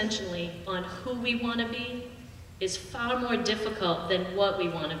 Working intentionally on who we want to be is far more difficult than what we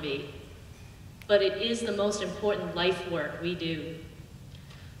want to be, but it is the most important life work we do.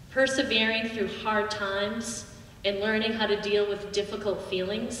 Persevering through hard times and learning how to deal with difficult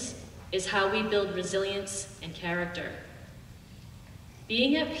feelings is how we build resilience and character.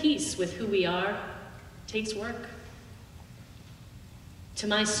 Being at peace with who we are takes work. To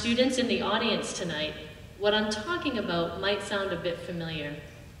my students in the audience tonight, what I'm talking about might sound a bit familiar.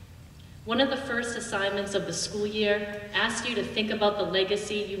 One of the first assignments of the school year asks you to think about the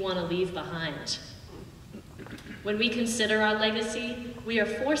legacy you want to leave behind. When we consider our legacy, we are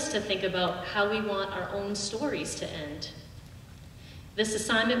forced to think about how we want our own stories to end. This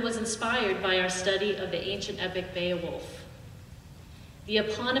assignment was inspired by our study of the ancient epic Beowulf. The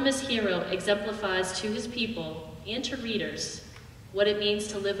eponymous hero exemplifies to his people and to readers what it means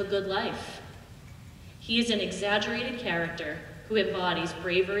to live a good life. He is an exaggerated character who embodies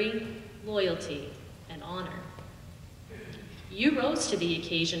bravery, loyalty, and honor. You rose to the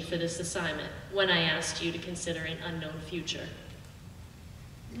occasion for this assignment when I asked you to consider an unknown future.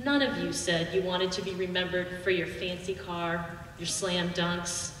 None of you said you wanted to be remembered for your fancy car, your slam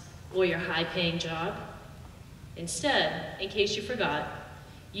dunks, or your high-paying job. Instead, in case you forgot,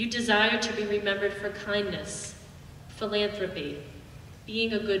 you desire to be remembered for kindness, philanthropy,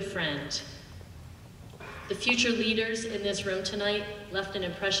 being a good friend. The future leaders in this room tonight left an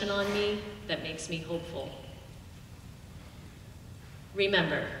impression on me that makes me hopeful.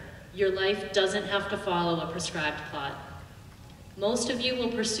 Remember, your life doesn't have to follow a prescribed plot. Most of you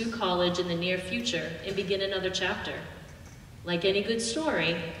will pursue college in the near future and begin another chapter. Like any good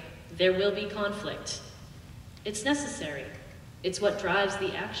story, there will be conflict. It's necessary. It's what drives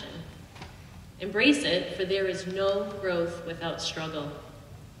the action. Embrace it, for there is no growth without struggle.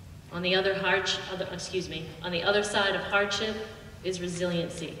 On the other side of hardship is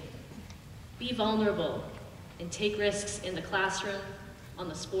resiliency. Be vulnerable and take risks in the classroom, on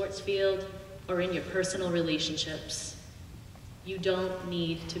the sports field, or in your personal relationships. You don't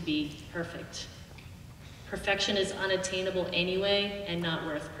need to be perfect. Perfection is unattainable anyway and not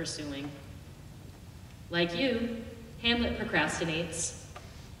worth pursuing. Like you, Hamlet procrastinates.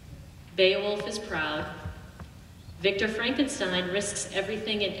 Beowulf is proud. Victor Frankenstein risks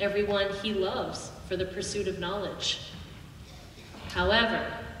everything and everyone he loves for the pursuit of knowledge. However,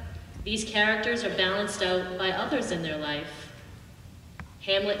 these characters are balanced out by others in their life.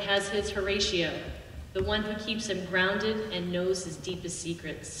 Hamlet has his Horatio, the one who keeps him grounded and knows his deepest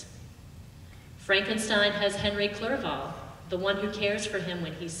secrets. Frankenstein has Henry Clerval, the one who cares for him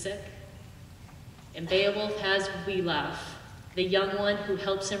when he's sick. And Beowulf has Wiglaf, the young one who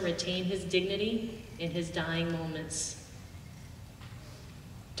helps him retain his dignity in his dying moments.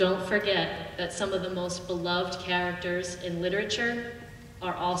 Don't forget that some of the most beloved characters in literature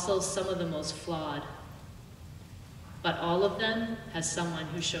are also some of the most flawed. But all of them has someone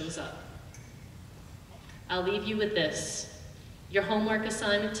who shows up. I'll leave you with this. Your homework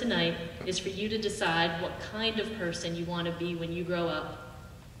assignment tonight is for you to decide what kind of person you want to be when you grow up,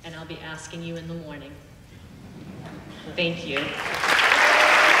 and I'll be asking you in the morning. Thank you.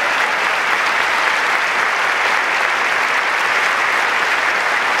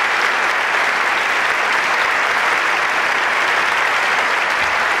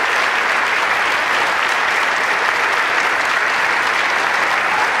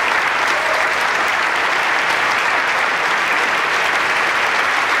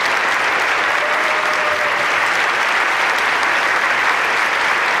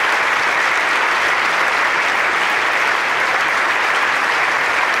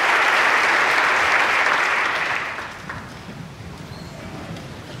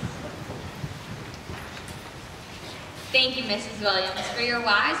 Thank you, Mrs. Williams, for your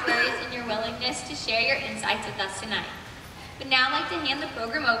wise words and your willingness to share your insights with us tonight. But now I'd like to hand the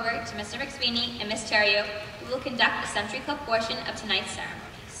program over to Mr. McSweeney and Ms. Terrio, who will conduct the Century Club portion of tonight's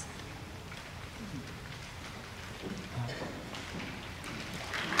ceremonies.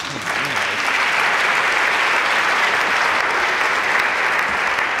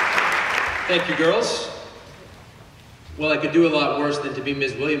 Thank you, girls. Well, I could do a lot worse than to be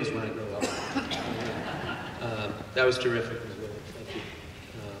Ms. Williams when I grow up. That was terrific, Ms. Williams. Thank you.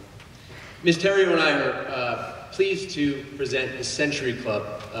 Ms. Terrio and I are pleased to present the Century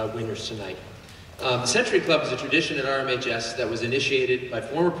Club winners tonight. The Century Club is a tradition at RMHS that was initiated by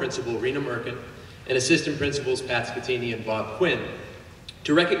former principal Rena Merkin and assistant principals Pat Scatini and Bob Quinn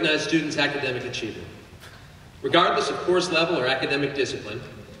to recognize students' academic achievement. Regardless of course level or academic discipline,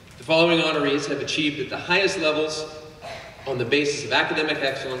 the following honorees have achieved at the highest levels on the basis of academic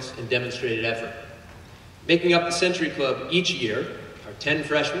excellence and demonstrated effort. Making up the Century Club each year are 10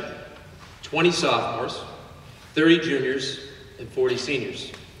 freshmen, 20 sophomores, 30 juniors, and 40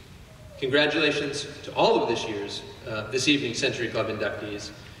 seniors. Congratulations to all of this evening's Century Club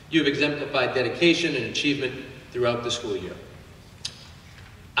inductees. You have exemplified dedication and achievement throughout the school year.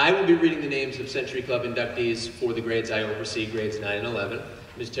 I will be reading the names of Century Club inductees for the grades I oversee, grades 9 and 11.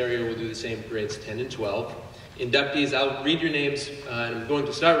 Ms. Terrier will do the same for grades 10 and 12. Inductees, I'll read your names, and I'm going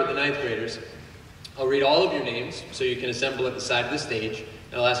to start with the 9th graders. I'll read all of your names so you can assemble at the side of the stage.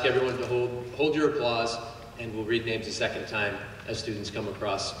 And I'll ask everyone to hold your applause, and we'll read names a second time as students come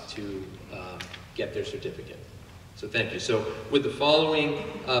across to get their certificate. So thank you. So with the following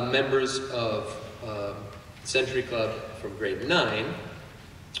members of Century Club from grade 9,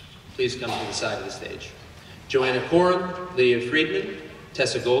 please come to the side of the stage. Joanna Coram, Lydia Friedman,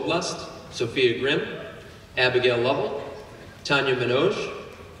 Tessa Goldlust, Sophia Grimm, Abigail Lovell, Tanya Minoj,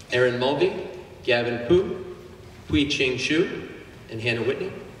 Erin Mulvey, Gavin Pu, Pui Ching Shu, and Hannah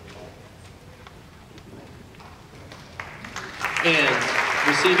Whitney. And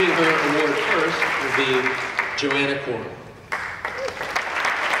receiving her award first will be Joanna Coram.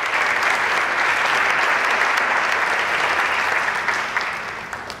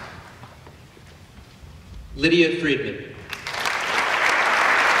 Lydia Friedman.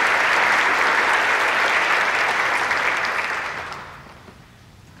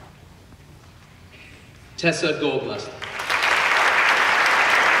 Tessa Goldlust.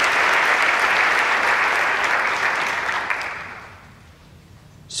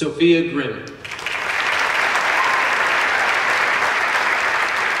 Sophia Grimm.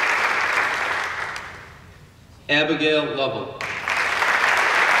 Abigail Lovell.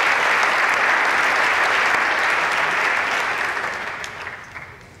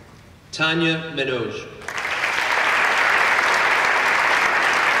 Tanya Minoj.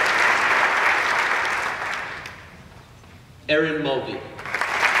 Erin Mulvey.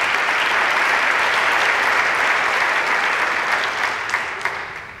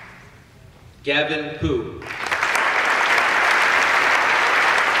 Gavin Pu.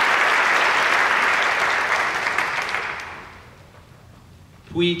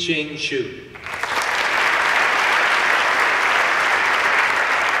 Pui Ching Shu.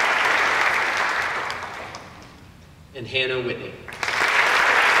 And Hannah Whitney.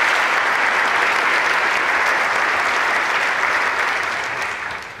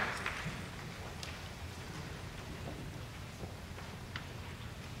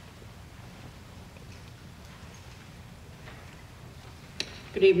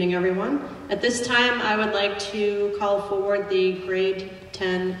 Good evening, everyone. At this time, I would like to call forward the grade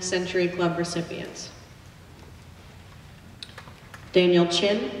 10 Century Club recipients. Daniel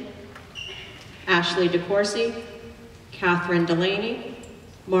Chin, Ashley DeCourcy, Catherine Delaney,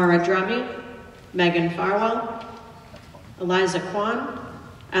 Maura Drummy, Megan Farwell, Eliza Kwan,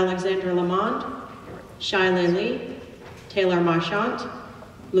 Alexandra Lamond, Shiley Lee, Taylor Marchant,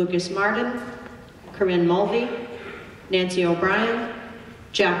 Lucas Martin, Corinne Mulvey, Nancy O'Brien,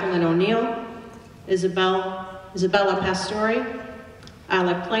 Jacqueline O'Neill, Isabella Pastore,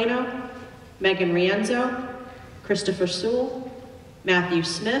 Alec Plano, Megan Rienzo, Christopher Sewell, Matthew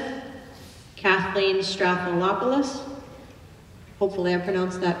Smith, Kathleen Stratholopoulos, hopefully I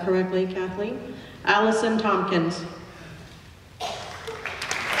pronounced that correctly, Kathleen, Allison Tompkins,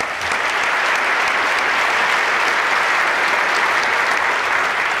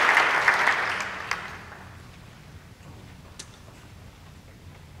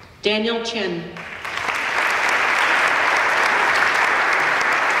 Daniel Chin,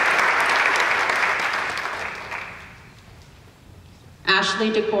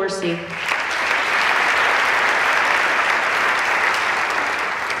 Ashley DeCourcy,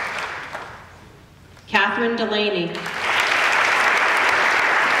 Catherine Delaney,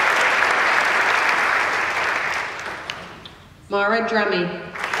 Maura Drummy,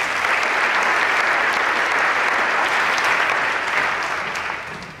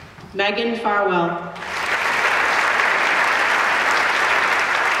 Megan Farwell,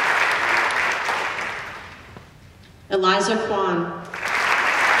 Eliza Kwan,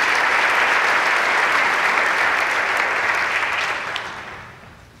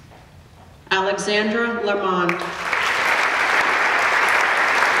 Alexandra Lamond,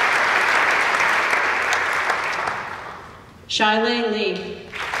 Shiley Lee,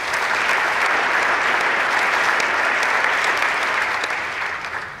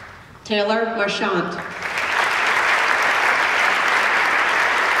 Taylor Marchant,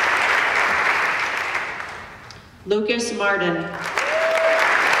 Lucas Martin,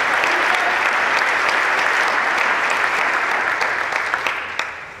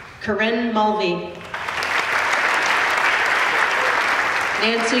 Corinne Mulvey,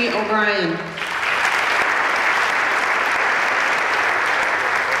 Nancy O'Brien,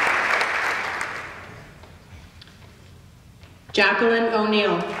 Jacqueline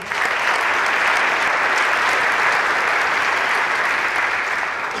O'Neill,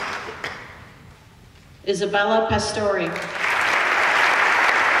 Isabella Pastori.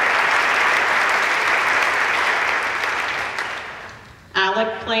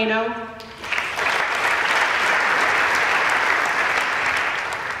 Alec Plano.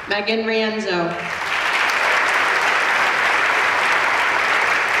 Megan Rienzo.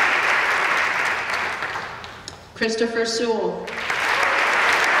 Christopher Sewell.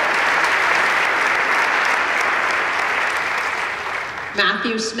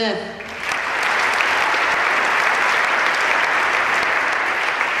 Matthew Smith.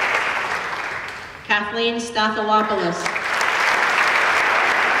 Kathleen Stathalopoulos.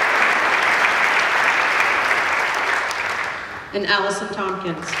 And Allison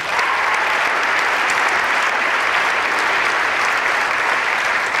Tompkins.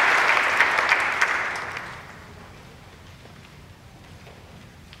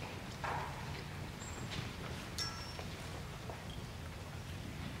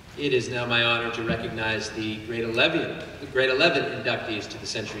 It is now my honor to recognize the grade 11 inductees to the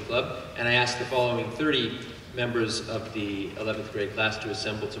Century Club, and I ask the following 30 members of the 11th grade class to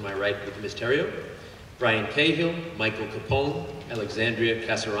assemble to my right with Ms. Terrio: Brian Cahill, Michael Capone, Alexandria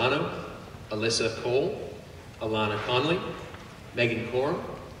Casarano, Alyssa Cole, Alana Conley, Megan Coram,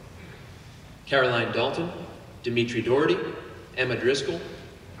 Caroline Dalton, Dimitri Doherty, Emma Driscoll,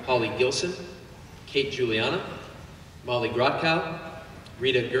 Holly Gilson, Kate Juliana, Molly Grotkow,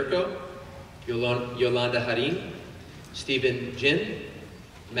 Rita Gurko, Yolanda Harin, Stephen Jin,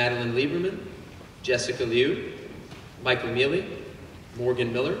 Madeline Lieberman, Jessica Liu, Michael Mealy,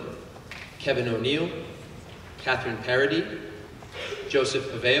 Morgan Miller, Kevin O'Neill, Catherine Parody, Joseph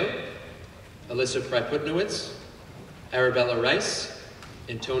Paveo, Alyssa Priputnowitz, Arabella Rice,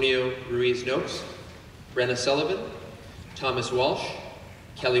 Antonio Ruiz-Noakes, Brenna Sullivan, Thomas Walsh,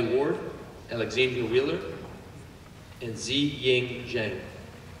 Kelly Ward, Alexandria Wheeler, and Ziying Zhang.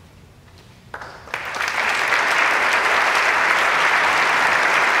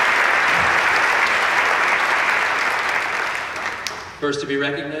 First to be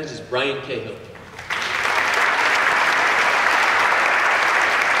recognized is Brian Cahill.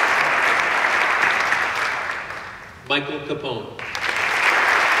 Michael Capone.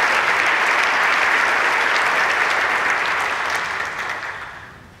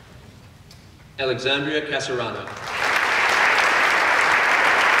 Alexandria Casarano.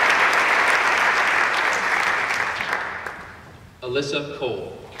 Alyssa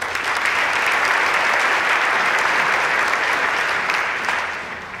Cole.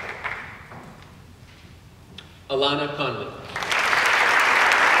 Alana Conley.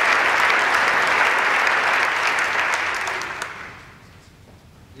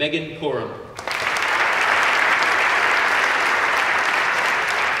 Megan Coram.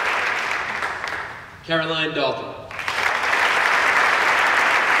 Caroline Dalton.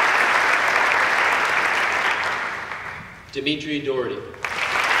 Dimitri Doherty.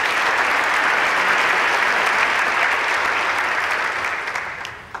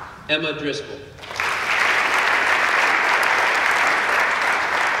 Emma Driscoll.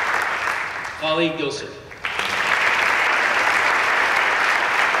 Holly Gilson.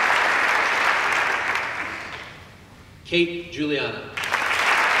 Kate Juliana.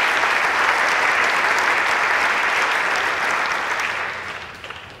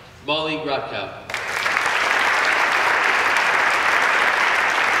 Molly Grotkow.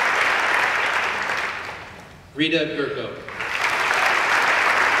 Rita Gurko.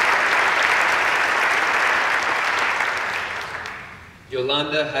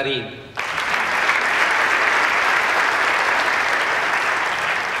 Yolanda Harin.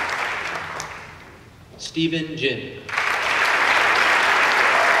 Stephen Jin.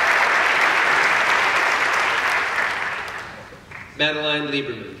 Madeline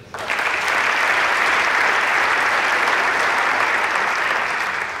Lieberman.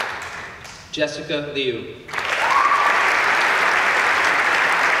 Jessica Liu.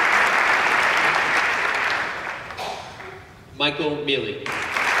 Michael Mealy.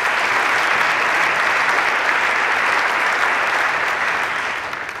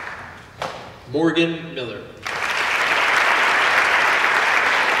 Morgan Miller.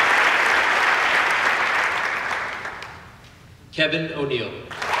 Kevin O'Neill.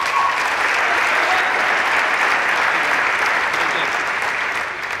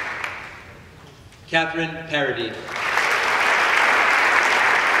 Catherine Parody.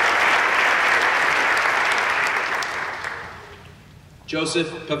 Joseph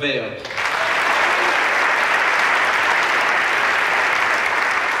Paveo.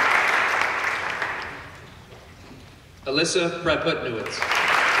 Alyssa Priputnowitz.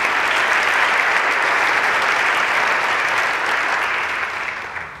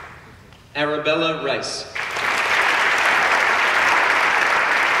 Arabella Rice.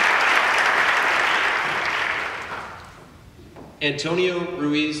 Antonio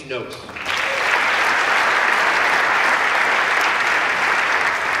Ruiz Note.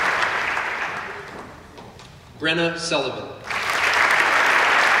 Brenna Sullivan.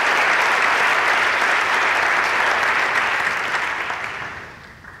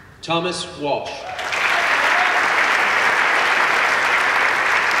 Thomas Walsh.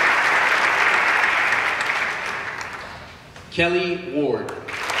 Kelly Ward.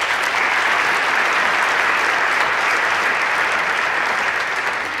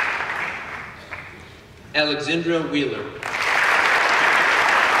 Alexandra Wheeler.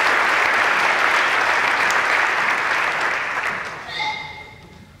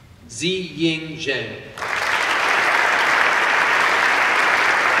 Ziying Zhang.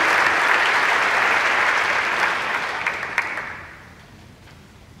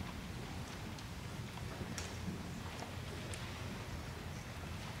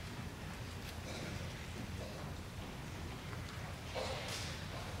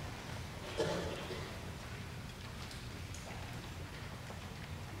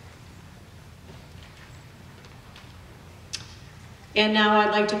 And now I'd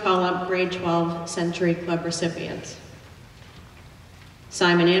like to call up grade 12 Century Club recipients.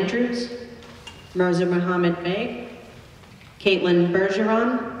 Simon Andrews, Mirza Mohammed Bey, Caitlin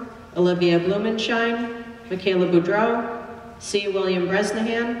Bergeron, Olivia Blumenshine, Michaela Boudreau, C. William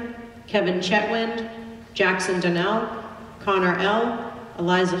Bresnahan, Kevin Chetwind, Jackson Donnell, Connor L.,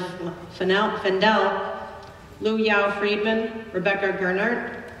 Eliza Fendel, Lou Yao Friedman, Rebecca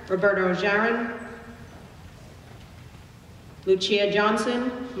Gernert, Roberto Jaron, Lucia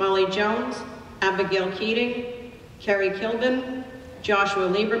Johnson, Molly Jones, Abigail Keating, Kerry Kilbin, Joshua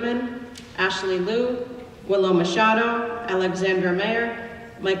Lieberman, Ashley Liu, Willow Machado, Alexandra Mayer,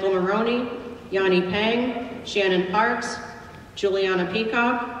 Michael Maroney, Yanni Pang, Shannon Parks, Juliana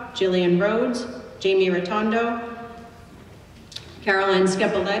Peacock, Jillian Rhodes, Jamie Rotondo, Caroline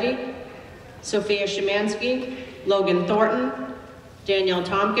Scapoletti, Sophia Szymanski, Logan Thornton, Danielle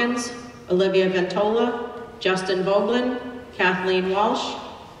Tompkins, Olivia Ventola, Justin Voglin, Kathleen Walsh,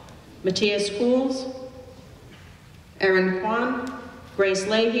 Matthias Schools, Erin Kwan, Grace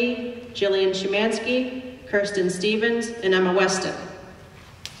Leahy, Jillian Szymanski, Kirsten Stevens, and Emma Weston.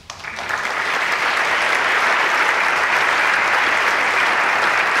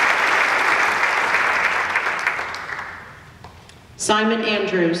 Simon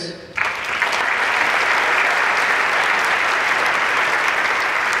Andrews.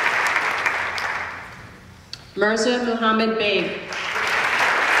 Mirza Muhammad Beg.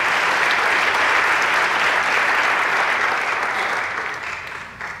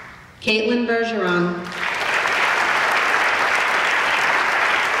 Caitlin Bergeron.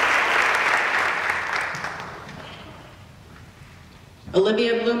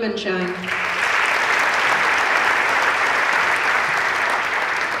 Olivia Blumenshine.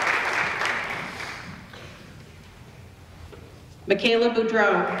 Michaela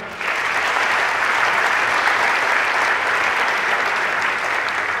Boudreau.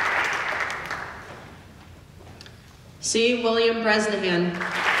 C. William Bresnahan.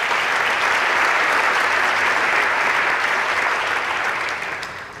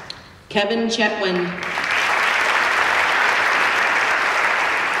 Kevin Chetwind.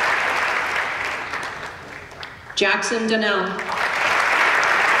 Jackson Donnell.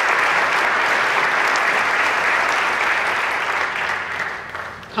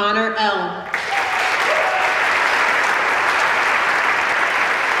 Connor L.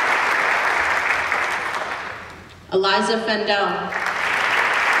 Eliza Fendel.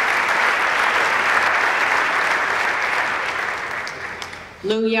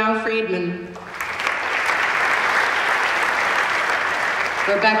 Lou Yao Friedman.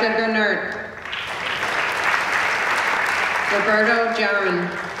 Rebecca Gernert. Roberto Jaron.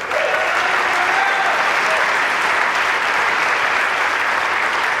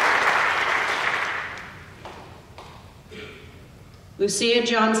 Lucia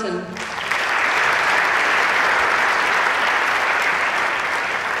Johnson.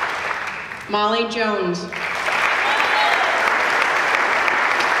 Molly Jones.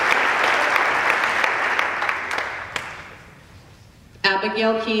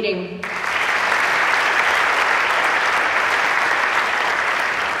 Abigail Keating.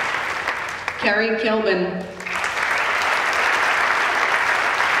 Kerry Kilbin.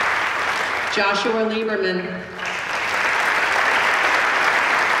 Joshua Lieberman.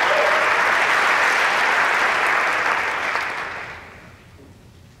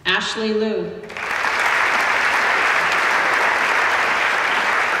 Ashley Liu.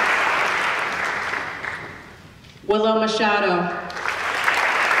 Willow Machado.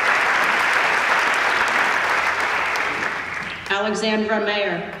 Alexandra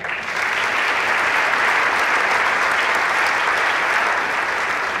Mayer.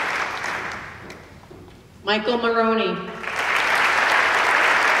 Michael Maroney.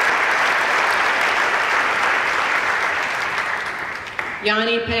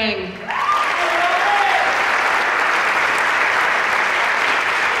 Yanni Peng.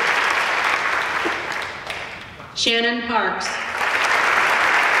 Shannon Parks.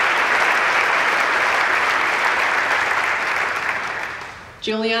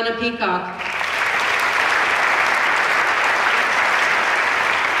 Juliana Peacock.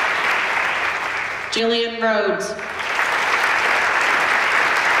 Jillian Rhodes.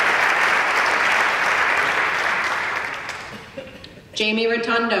 Jamie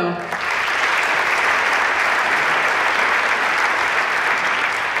Rotundo.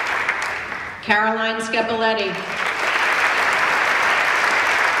 Caroline Scapoletti.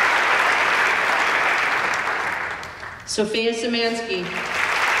 Sophia Szymanski.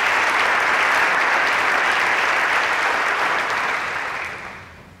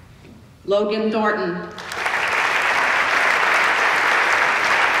 Logan Thornton.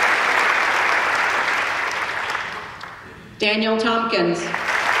 Daniel Tompkins.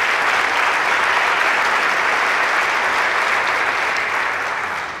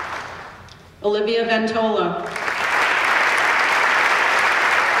 Olivia Ventola.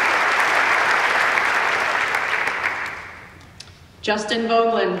 Justin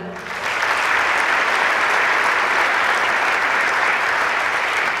Vogelin.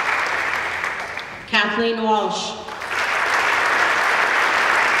 Kathleen Walsh.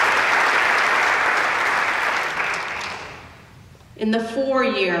 In the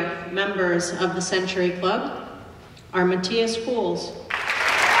 4-year members of the Century Club are Matthias Pools,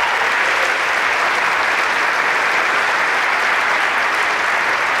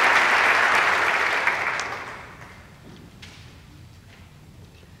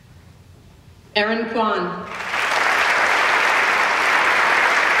 Erin Kwan,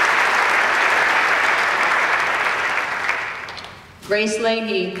 Grace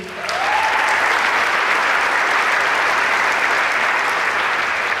Leahy,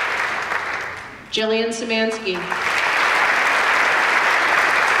 Jillian Szymanski,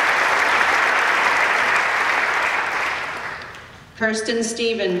 Kirsten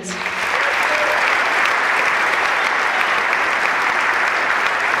Stevens,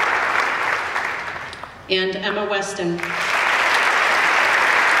 and Emma Weston.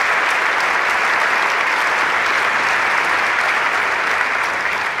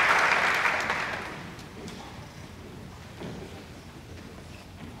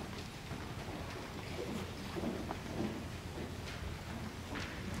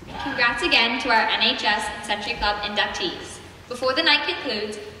 Congrats again to our NHS and Century Club inductees. Before the night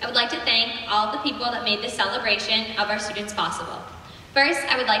concludes, I would like to thank all of the people that made this celebration of our students possible. First,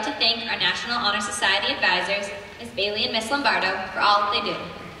 I would like to thank our National Honor Society advisors, Ms. Bailey and Ms. Lombardo, for all that they do.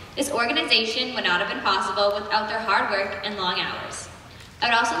 This organization would not have been possible without their hard work and long hours. I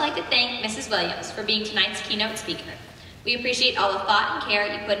would also like to thank Mrs. Williams for being tonight's keynote speaker. We appreciate all the thought and care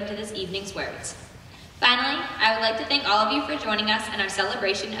you put into this evening's words. Finally, I would like to thank all of you for joining us in our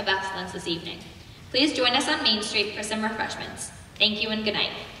celebration of excellence this evening. Please join us on Main Street for some refreshments. Thank you and good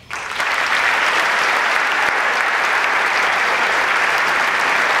night.